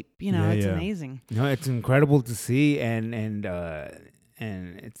quad sweep. It's amazing. It's incredible to see. And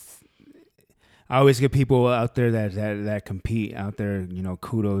it's, I always get people out there that compete out there,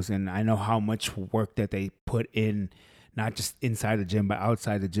 kudos. And I know how much work that they put in, not just inside the gym, but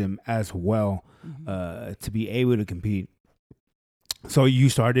outside the gym as well, to be able to compete. So you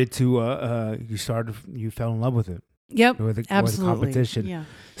started to, you fell in love with it. Yep, with the competition. Yeah.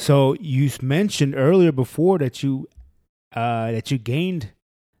 So you mentioned earlier before that you gained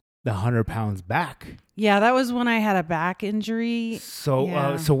the 100 pounds back. Yeah, that was when I had a back injury.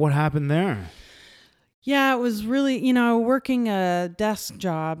 So, so what happened there? Yeah, it was really, working a desk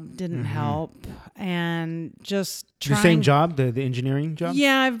job didn't help, and just trying... The same job, the engineering job?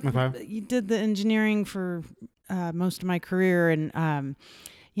 Yeah, I did the engineering for most of my career, and,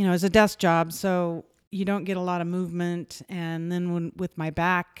 it's a desk job, so you don't get a lot of movement, and then with my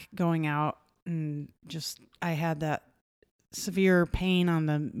back going out, and just I had that severe pain on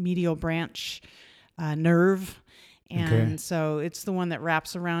the medial branch nerve, and so it's the one that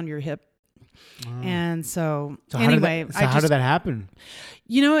wraps around your hip. And so anyway, how did that happen?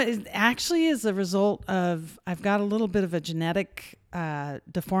 It actually is a result of, I've got a little bit of a genetic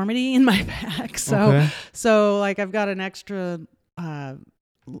deformity in my back. So like I've got an extra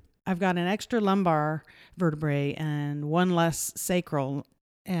lumbar vertebrae and one less sacral.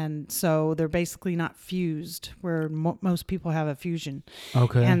 And so they're basically not fused where most people have a fusion.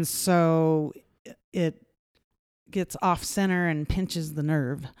 Okay. And so it gets off center and pinches the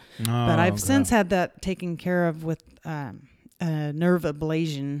nerve. But I've since had that taken care of with a nerve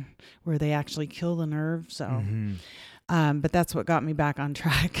ablation where they actually kill the nerve. So, but that's what got me back on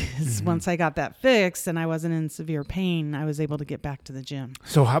track is once I got that fixed and I wasn't in severe pain, I was able to get back to the gym.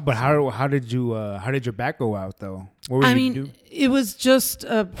 So how did your back go out though? What were you do? It was just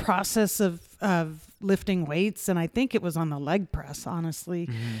a process of lifting weights, and I think it was on the leg press, honestly.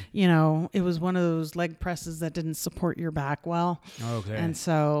 You know, it was one of those leg presses that didn't support your back well. Okay.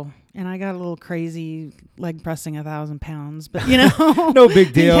 And I got a little crazy leg pressing 1,000 pounds, but you know, no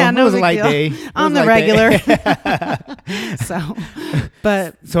big deal. Yeah, no it was big a light deal. day. On the regular.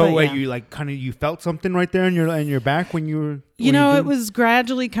 So what, you like kind of, you felt something right there in your back when you were, you know, it was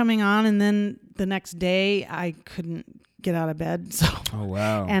gradually coming on, and then the next day I couldn't get out of bed. So, oh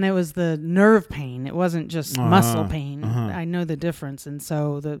wow. And it was the nerve pain. It wasn't just muscle pain. I know the difference. And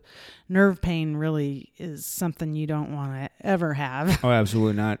so the nerve pain really is something you don't want to ever have. Oh,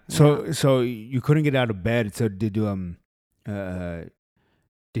 absolutely not. So you couldn't get out of bed. So did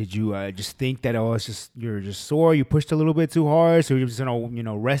you just think that you're just sore? You pushed a little bit too hard, so you're just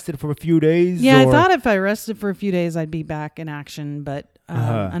rested for a few days? Yeah, I thought if I rested for a few days, I'd be back in action, but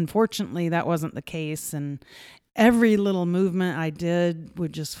unfortunately, that wasn't the case. And every little movement I did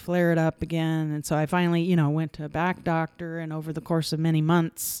would just flare it up again. And so I finally, went to a back doctor, and over the course of many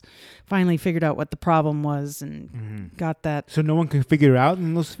months, finally figured out what the problem was and got that. So no one could figure it out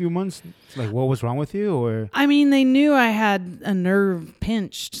in those few months? Like what was wrong with you? Or I mean, they knew I had a nerve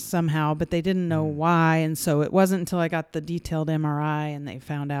pinched somehow, but they didn't know why. And so it wasn't until I got the detailed MRI and they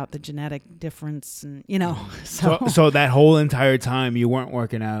found out the genetic difference. And, So that whole entire time you weren't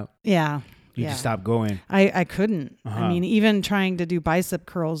working out? Yeah. You just stopped going? I couldn't. I mean, even trying to do bicep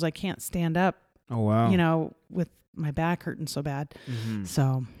curls, I can't stand up. Oh, wow. With my back hurting so bad.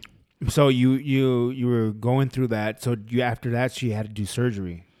 So you were going through that. So after that, you had to do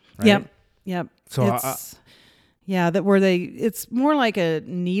surgery, right? Yep. So it's more like a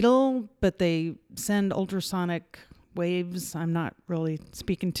needle, but they send ultrasonic waves. I'm not really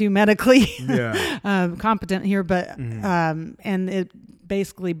speaking too medically competent here, but and it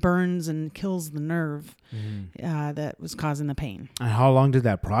basically burns and kills the nerve that was causing the pain. And how long did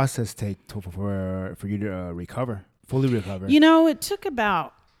that process take for you to fully recover? It took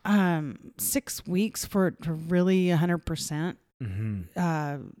about 6 weeks for it to really 100%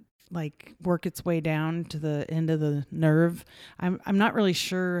 work its way down to the end of the nerve. I'm not really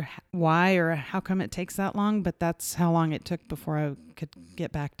sure why or how come it takes that long, but that's how long it took before I could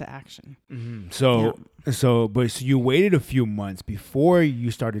get back to action. So you waited a few months before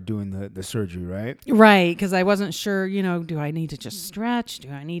you started doing the surgery, right? Right, because I wasn't sure, do I need to just stretch? Do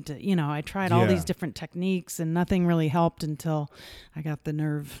I need to, I tried all these different techniques and nothing really helped until I got the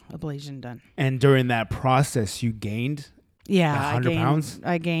nerve ablation done. And during that process, you gained 100 pounds?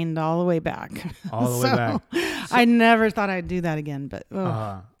 I gained all the way back. All the way back. So, I never thought I'd do that again, but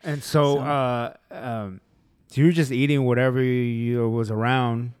so you were just eating whatever was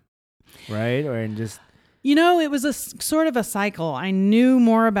around, right? It was a sort of a cycle. I knew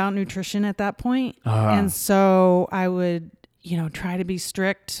more about nutrition at that point, and so I would, try to be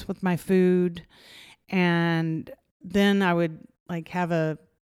strict with my food, and then I would have a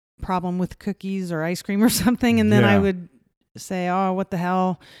problem with cookies or ice cream or something, and then I would say, oh, what the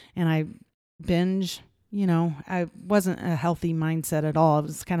hell? And I binge. I wasn't a healthy mindset at all. It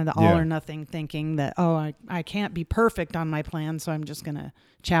was kind of the all or nothing thinking that, I can't be perfect on my plan, so I'm just going to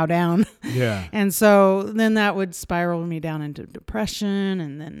chow down. Yeah. And so then that would spiral me down into depression.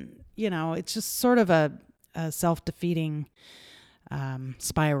 And then, it's just sort of a self-defeating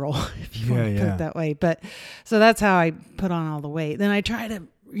spiral, if you want to put it that way. But so that's how I put on all the weight. Then I try to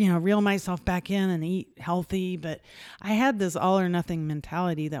reel myself back in and eat healthy, but I had this all or nothing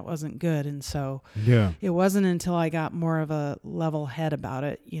mentality that wasn't good. And so it wasn't until I got more of a level head about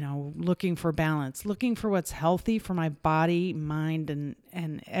it, looking for balance, looking for what's healthy for my body, mind,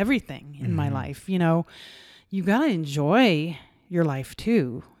 and everything in my life. You got to enjoy your life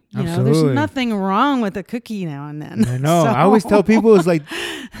too. There's nothing wrong with a cookie now and then. I know. I always tell people, it's like,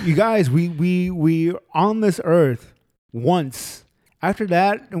 you guys, we on this earth once. After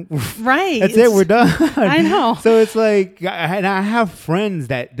that, that's it. We're done. I know. So it's like, and I have friends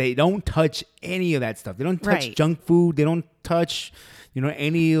that they don't touch any of that stuff. They don't touch junk food. They don't touch,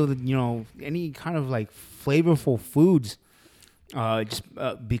 any of the, any kind of flavorful foods, just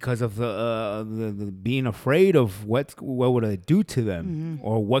because of the being afraid of what would it do to them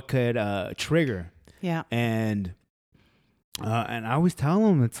or what could trigger. Yeah. And I always tell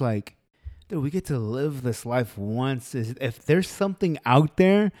them, it's like, dude, we get to live this life once. If there's something out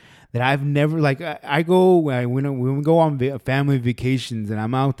there that I've never, when we go on family vacations and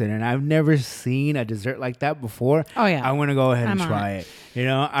I'm out there and I've never seen a dessert like that before. Oh yeah, I want to go ahead and try it.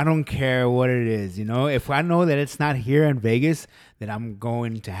 I don't care what it is. If I know that it's not here in Vegas, then I'm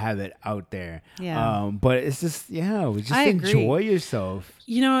going to have it out there. Yeah. But it's just, enjoy yourself.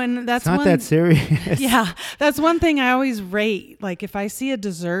 And that's not that serious. Yeah, that's one thing I always rate. Like if I see a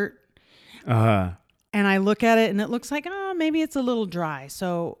dessert. and I look at it and it looks like, oh, maybe it's a little dry.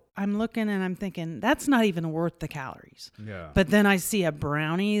 So I'm looking and I'm thinking that's not even worth the calories. Yeah. But then I see a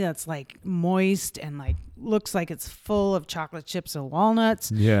brownie that's like moist and like looks like it's full of chocolate chips and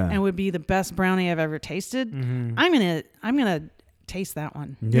walnuts. Yeah. And would be the best brownie I've ever tasted. Mm-hmm. I'm gonna taste that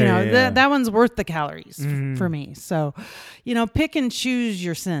one. Yeah, that one's worth the calories for me. So, pick and choose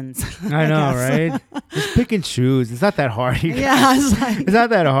your sins. I know, right? Just pick and choose. It's not that hard. Yeah, it's not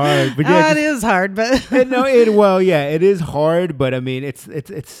that hard. But it is hard. But it is hard. But I mean,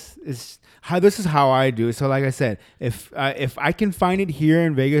 it's how this is how I do it. So, like I said, if I can find it here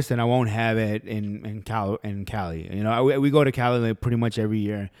in Vegas, then I won't have it in Cali. We go to Cali like pretty much every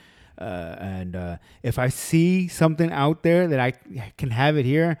year. And if I see something out there that I can have it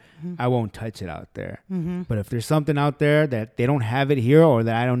here, I won't touch it out there. Mm-hmm. But if there's something out there that they don't have it here or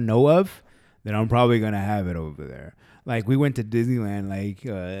that I don't know of, then I'm probably going to have it over there. Like we went to Disneyland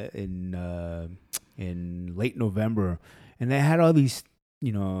in late November, and they had all these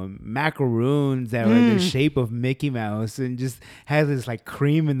macaroons that were the shape of Mickey Mouse and just had this like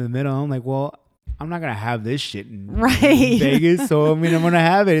cream in the middle. I'm like, well, I'm not going to have this shit in Vegas. So, I'm going to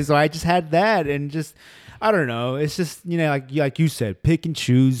have it. So I just had that and just, I don't know. It's just, like you said, pick and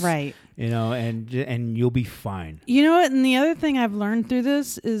choose. Right. And you'll be fine. You know what? And the other thing I've learned through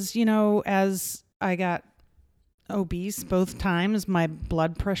this is, as I got obese both times, my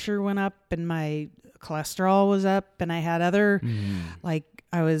blood pressure went up and my cholesterol was up and I had other,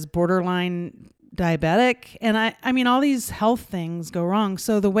 I was borderline diabetic. And I mean, all these health things go wrong.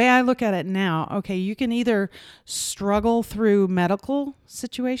 So the way I look at it now, okay, you can either struggle through medical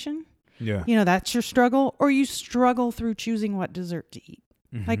situation. Yeah. That's your struggle, or you struggle through choosing what dessert to eat.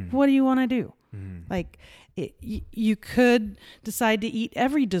 Mm-hmm. Like, what do you want to do? Mm-hmm. Like you could decide to eat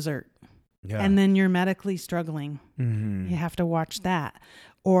every dessert and then you're medically struggling. Mm-hmm. You have to watch that.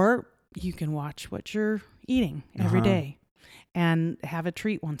 Or you can watch what you're eating every day. And have a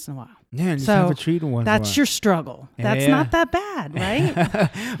treat once in a while. Yeah, and just have a treat once in a while. That's your struggle. That's not that bad,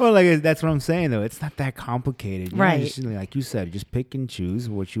 right? Well, that's what I'm saying, though. It's not that complicated. Right. Just, like you said, just pick and choose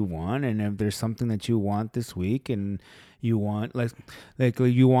what you want. And if there's something that you want this week and you want, like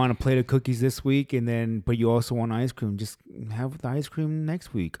you want a plate of cookies this week, but you also want ice cream, just have the ice cream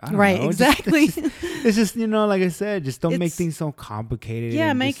next week. I don't know. Exactly. It's just, like I said, just don't make things so complicated.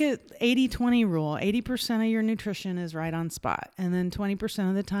 Yeah, make it 80-20 rule. 80% of your nutrition is right on spot. And then 20%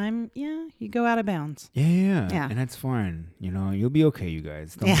 of the time, you go out of bounds. Yeah. And that's fine. You'll be okay, you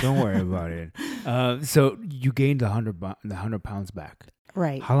guys. Don't worry about it. So you gained the 100 pounds back.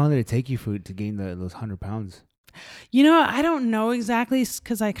 Right. How long did it take you to gain those 100 pounds? I don't know exactly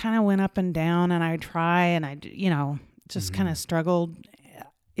because I kind of went up and down and I try and I, just kind of struggled.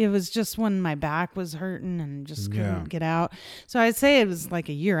 It was just when my back was hurting and just couldn't get out. So I'd say it was like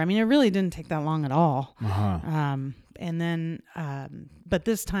a year. I mean, it really didn't take that long at all. Uh-huh. And then, but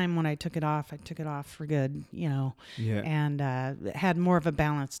this time when I took it off for good, and had more of a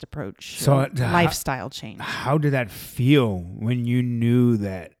balanced approach. So lifestyle change. How did that feel when you knew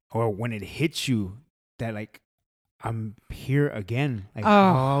that, or when it hit you that I'm here again?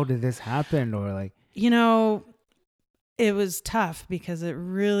 How did this happen? Or it was tough because it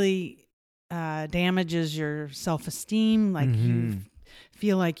really damages your self-esteem. You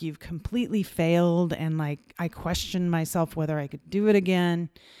feel like you've completely failed. And I questioned myself whether I could do it again.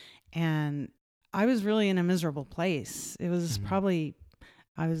 And I was really in a miserable place. It was probably,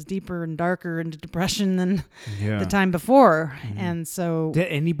 I was deeper and darker into depression than the time before. And so... Did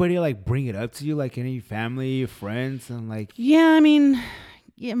anybody bring it up to you? Any family, friends? And Yeah, I mean,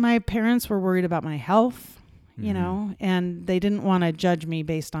 my parents were worried about my health. And they didn't want to judge me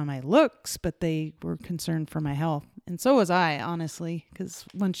based on my looks, but they were concerned for my health. And so was I, honestly, because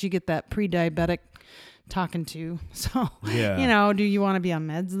once you get that pre-diabetic talking to, so, do you want to be on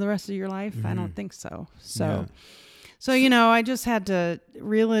meds the rest of your life? I don't think so. So, I just had to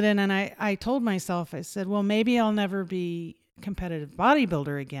reel it in. And I told myself, I said, well, maybe I'll never be a competitive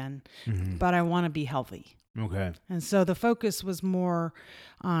bodybuilder again, but I want to be healthy. Okay. And so the focus was more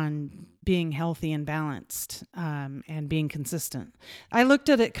on being healthy and balanced, and being consistent. I looked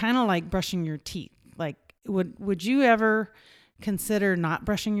at it kind of like brushing your teeth. Would you ever consider not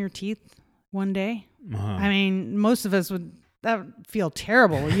brushing your teeth one day? Uh-huh. I mean, most of us would. That would feel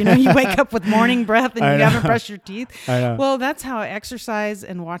terrible. You wake up with morning breath and you haven't brushed your teeth. Well, that's how exercise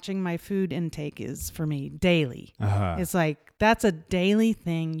and watching my food intake is for me daily. Uh-huh. It's that's a daily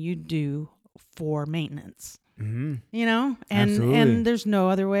thing you do for maintenance. And there's no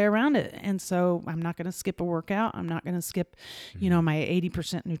other way around it. And so I'm not going to skip a workout. I'm not going to skip, my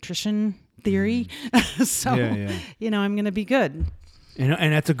 80% nutrition theory. So, I'm going to be good.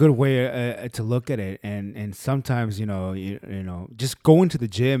 And that's a good way to look at it. And sometimes, you know, just going to the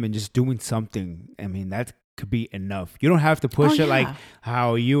gym and just doing something. I mean, that could be enough. You don't have to push it like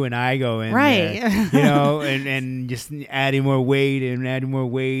how you and I go in there, you know, and just adding more weight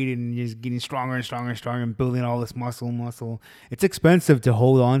and just getting stronger and stronger and stronger and building all this muscle. It's expensive to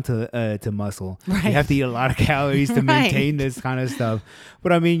hold on to muscle. Right. You have to eat a lot of calories to maintain this kind of stuff.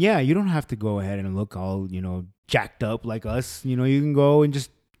 But I mean, yeah, you don't have to go ahead and look all, you know, jacked up like us. You know, you can go and just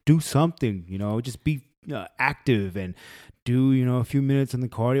do something, you know, just be active and do, you know, a few minutes in the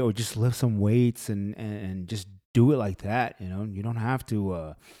cardio or just lift some weights and just do it like that. You know, you don't have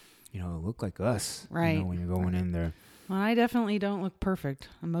to, you know, look like us, right? You know, when you're going in there. Well, I definitely don't look perfect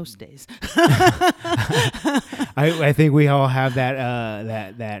on most days. I think we all have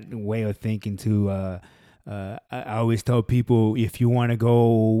that way of thinking too. I always tell people, if you want to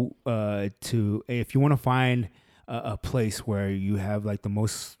go if you want to find a place where you have like the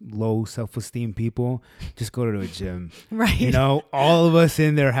most low self-esteem people, just go to a gym. Right. You know, all of us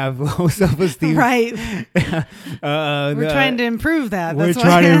in there have low self-esteem. Right. We're trying to improve that. We're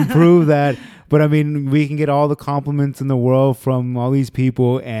trying to improve that. But I mean, we can get all the compliments in the world from all these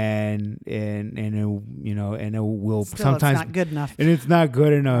people, and it, you know, and it will still, sometimes it's not good enough. And it's not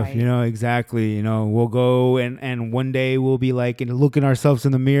good enough, right. You know, exactly. You know, we'll go and one day we'll be like and looking ourselves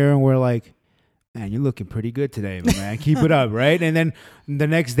in the mirror and we're like, man, you're looking pretty good today, man. Keep it up, right? And then the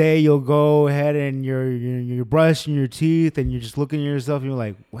next day you'll go ahead and you're brushing your teeth and you're just looking at yourself and you're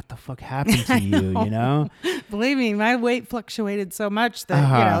like, what the fuck happened to you, you know? Believe me, my weight fluctuated so much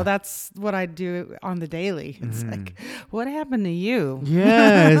that, you know, that's what I do on the daily. It's like, what happened to you?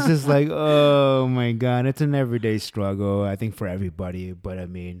 Yeah, it's just like, oh my God. It's an everyday struggle, I think, for everybody. But I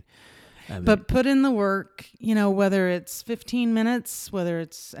mean, but put in the work, you know, whether it's 15 minutes, whether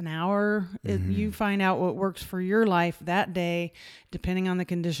it's an hour, you find out what works for your life that day, depending on the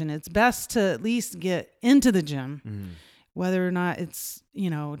condition. It's best to at least get into the gym, whether or not it's, you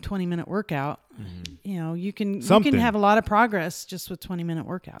know, 20-minute workout. You know, you can have a lot of progress just with 20-minute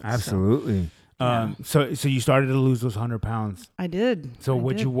workouts. Absolutely. So you started to lose those 100 pounds. I did. So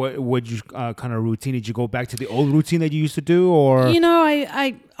what you kind of routine? Did you go back to the old routine that you used to do, or? You know,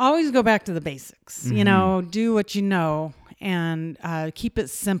 I always go back to the basics. You know, do what you know and keep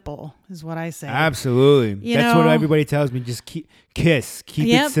it simple is what I say. Absolutely. That's what everybody tells me. Just keep it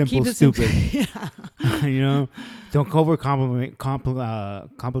simple, stupid. Yeah. You know, don't overcomplicate.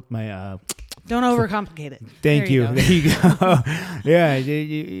 Don't overcomplicate it. Thank you. There you go. Yeah,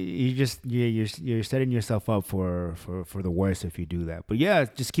 you're setting yourself up for the worst if you do that. But yeah,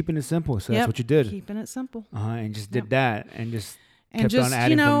 just keeping it simple. So that's what you did. Keeping it simple. And just did that, and just kept on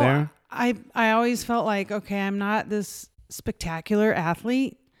adding from there. I always felt like, okay, I'm not this spectacular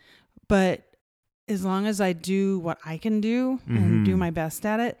athlete, but as long as I do what I can do and do my best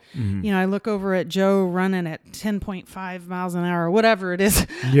at it, you know, I look over at Joe running at 10.5 miles an hour, whatever it is,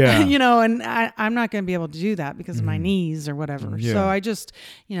 you know, and I'm not going to be able to do that because of my knees or whatever. Yeah. So I just,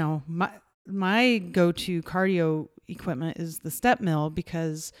 you know, my go-to cardio equipment is the step mill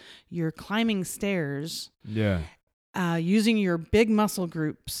because you're climbing stairs. Yeah. Using your big muscle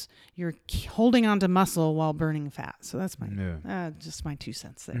groups, you're holding onto muscle while burning fat. So that's my just my 2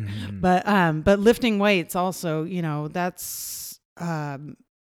 cents there. But lifting weights also, you know, that's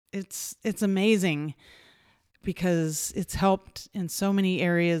it's amazing because it's helped in so many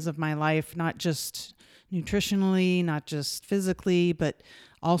areas of my life, not just nutritionally, not just physically, but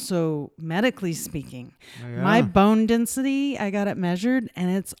also medically speaking. My bone density, I got it measured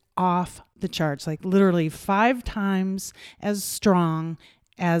and it's off the charts, like literally 5 times as strong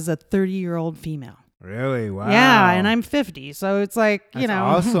as a 30-year-old female. Really? Wow. Yeah, and I'm 50, so it's like, you know,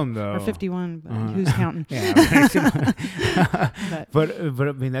 awesome though. Or 51, but who's counting? but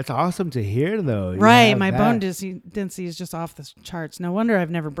I mean, that's awesome to hear though. Right, my bone density is just off the charts. No wonder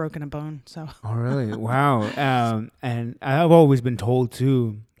I've never broken a bone. So. Oh, really? Wow. And I've always been told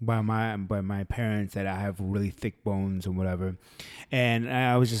too by my parents that I have really thick bones and whatever, and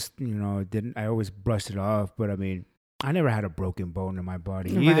I was just, you know, I always brushed it off, but I mean, I never had a broken bone in my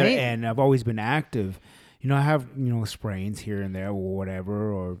body either, and I've always been active. You know, I have, you know, sprains here and there or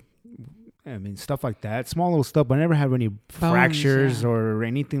whatever, or I mean, stuff like that, small little stuff, but I never had any fractures or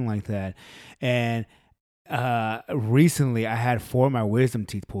anything like that. And recently, I had 4 of my wisdom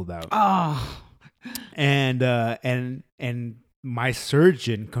teeth pulled out. Oh, and my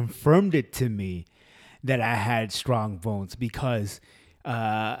surgeon confirmed it to me that I had strong bones because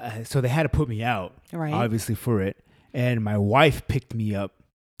so they had to put me out, obviously, for it. And my wife picked me up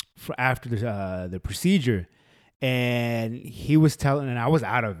after the procedure, And he was telling, and I was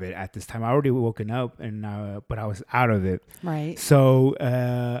out of it at this time. I already woken up, but I was out of it. Right. So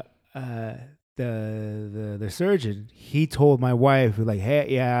the surgeon, he told my wife, like, hey,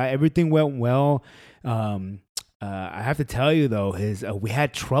 yeah, everything went well. I have to tell you though, we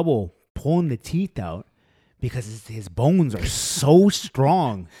had trouble pulling the teeth out because his bones are so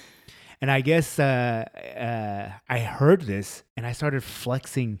strong. And I guess I heard this and I started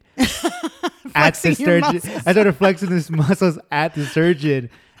flexing at the surgeon. I started flexing his muscles at the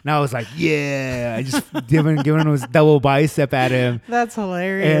surgeon. And I was like, yeah, I just giving those double bicep at him. That's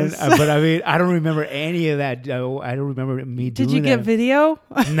hilarious. But I mean, I don't remember any of that. I don't remember me doing that. Did you get video?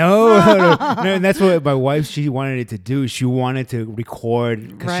 No. And that's what my wife, she wanted it to do. She wanted to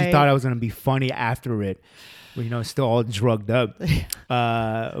record because she thought I was going to be funny after it. Still all drugged up.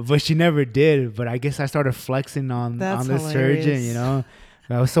 But she never did. But I guess I started flexing on the surgeon,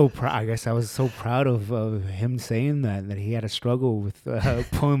 I was so proud. I guess I was so proud of him saying that he had a struggle with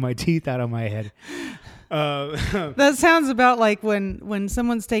pulling my teeth out of my head. That sounds about like when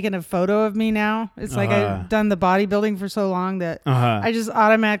someone's taken a photo of me now. It's like I've done the bodybuilding for so long that I just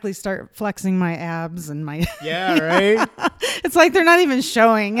automatically start flexing my abs and my... Yeah, right? It's like they're not even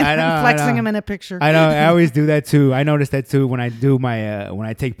showing. I'm flexing them in a picture. I know. I always do that too. I notice that too when I do when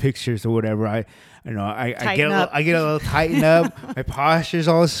I take pictures or whatever. I get a little tightened up. My posture's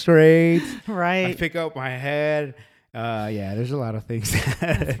all straight. Right. I pick up my head. There's a lot of things.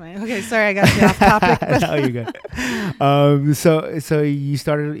 That's fine. Okay, sorry, I got you off topic. No, you good. So you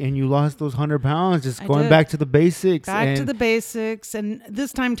started and you lost those 100 pounds, just going back to the basics. Back to the basics, and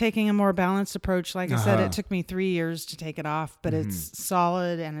this time taking a more balanced approach. Like I said, it took me 3 years to take it off, but it's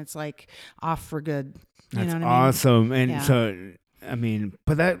solid and it's like off for good. That's awesome. And so, I mean,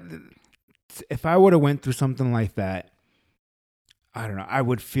 but that. If I would have went through something like that, I don't know, I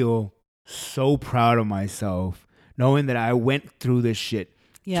would feel so proud of myself knowing that I went through this shit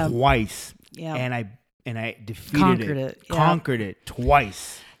twice. Yeah. And I defeated conquered it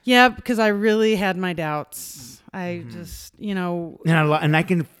twice. Yeah, because I really had my doubts. I just, and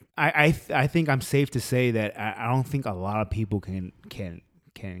I think I'm safe to say that I don't think a lot of people can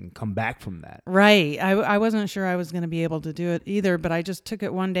come back from that. Right. I wasn't sure I was going to be able to do it either, but I just took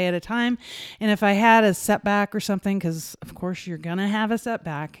it one day at a time. And if I had a setback or something, because of course you're going to have a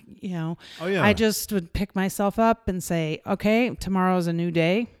setback, I just would pick myself up and say, okay, tomorrow's a new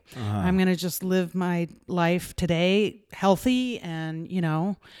day. I'm going to just live my life today healthy and,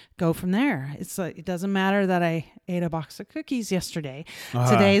 go from there. It's like, it doesn't matter that I ate a box of cookies yesterday.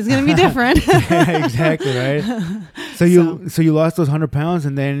 Today is going to be different. Yeah, exactly. Right. So you lost those 100 pounds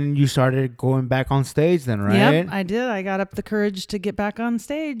and then you started going back on stage then, right? Yep, I did. I got up the courage to get back on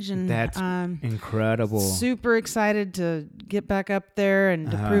stage and that's incredible. Super excited to get back up there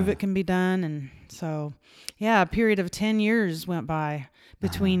and to prove it can be done. And so, a period of 10 years went by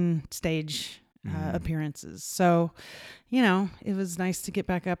between stage appearances. So, it was nice to get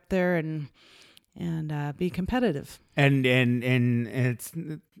back up there and be competitive. And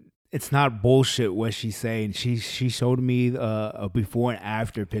it's not bullshit what she's saying. She showed me a before and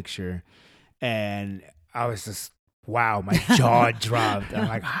after picture, and I was just wow, my jaw dropped. I'm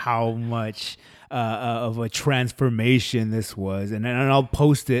like, how much of a transformation this was, and I'll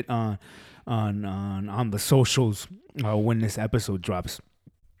post it on the socials when this episode drops.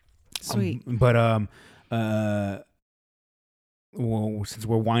 Sweet. Well, since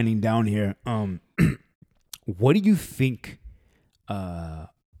we're winding down here, what do you think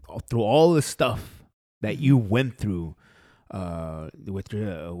through all the stuff that you went through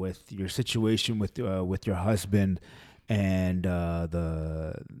with your situation with your husband and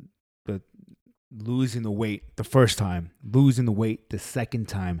the losing the weight the first time, losing the weight the second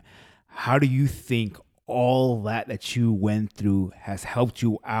time, how do you think all that you went through has helped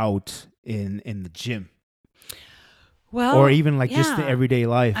you out in the gym? Well, or even just the everyday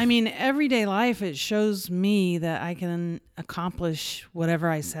life. I mean, everyday life, it shows me that I can accomplish whatever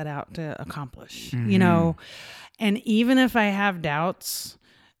I set out to accomplish, and even if I have doubts,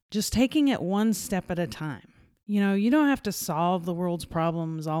 just taking it one step at a time. You don't have to solve the world's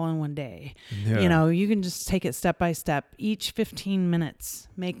problems all in one day. Yeah. You can just take it step by step. Each 15 minutes,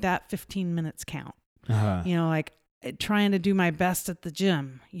 make that 15 minutes count. Like trying to do my best at the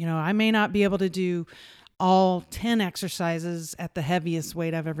gym. I may not be able to do all 10 exercises at the heaviest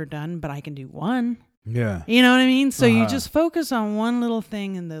weight I've ever done, but I can do one. Yeah. You know what I mean? So you just focus on one little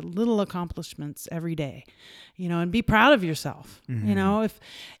thing and the little accomplishments every day, and be proud of yourself. Mm-hmm.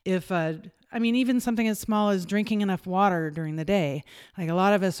 If even something as small as drinking enough water during the day, like a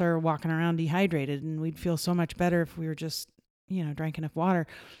lot of us are walking around dehydrated, and we'd feel so much better if we were just, drank enough water.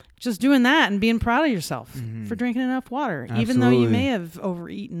 Just doing that and being proud of yourself for drinking enough water, even though you may have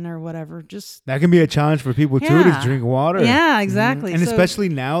overeaten or whatever. Just that can be a challenge for people too, to drink water. Yeah, exactly. And especially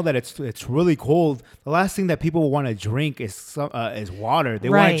now that it's really cold, the last thing that people want to drink is water. They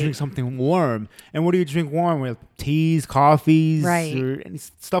want to drink something warm. And what do you drink warm with? Teas, coffees, or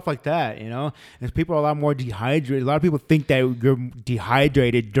stuff like that. And people are a lot more dehydrated. A lot of people think that you're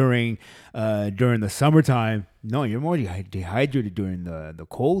dehydrated during the summertime. No, you're more dehydrated during the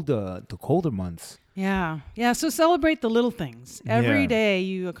colder months. Yeah. So celebrate the little things. Every day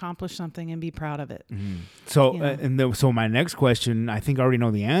you accomplish something and be proud of it. So, so my next question, I think I already know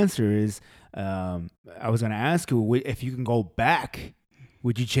the answer is, I was going to ask you if you can go back,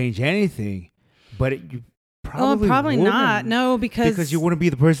 would you change anything? But you probably not. No, because you wouldn't be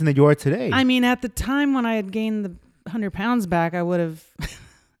the person that you are today. I mean, at the time when I had gained the 100 pounds back, I would have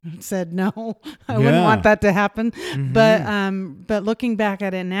said no. I wouldn't want that to happen. But looking back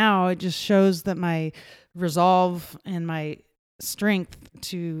at it now, it just shows that my resolve and my strength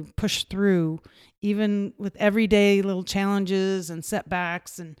to push through, even with everyday little challenges and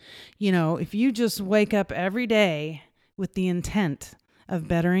setbacks. And if you just wake up every day with the intent of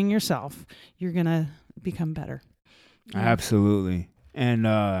bettering yourself, you're gonna become better. Absolutely. And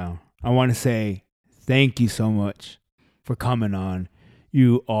I want to say thank you so much for coming on.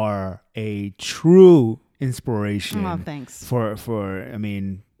 You are a true inspiration. Oh, thanks. I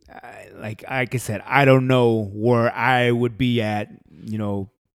mean, like I said, I don't know where I would be at,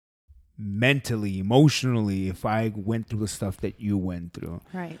 mentally, emotionally, if I went through the stuff that you went through.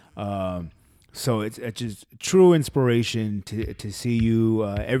 Right. So it's just true inspiration to see you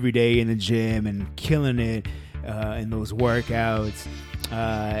every day in the gym and killing it in those workouts.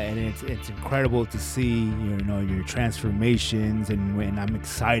 And it's incredible to see your transformations, and I'm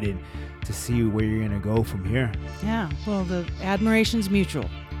excited to see where you're gonna go from here. Yeah, well, the admiration's mutual.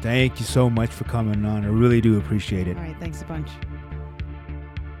 Thank you so much for coming on. I really do appreciate it. All right, thanks a bunch.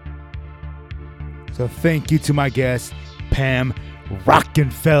 So thank you to my guest, Pam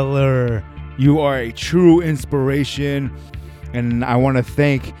Rockenfeller. You are a true inspiration, and I want to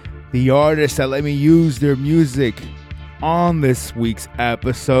thank the artists that let me use their music on this week's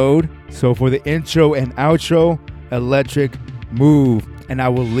episode. So for the intro and outro, Electric Move, and I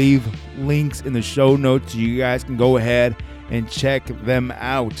will leave links in the show notes so you guys can go ahead and check them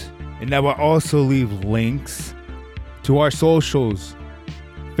out. And I will also leave links to our socials,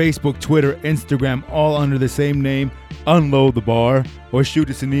 Facebook, Twitter, Instagram, all under the same name, Unload the Bar, or shoot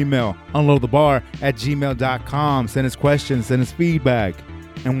us an email, unloadthebar@gmail.com. Send us questions, send us feedback.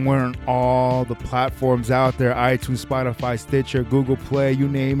 And we're on all the platforms out there, iTunes, Spotify, Stitcher, Google Play, you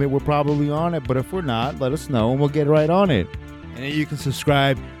name it. We're probably on it, but if we're not, let us know and we'll get right on it. And then you can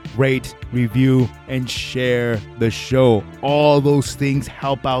subscribe, rate, review, and share the show. All those things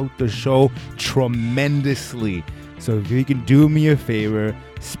help out the show tremendously. So if you can do me a favor,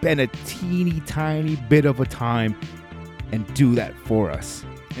 spend a teeny tiny bit of a time and do that for us.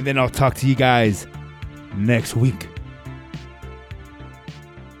 And then I'll talk to you guys next week.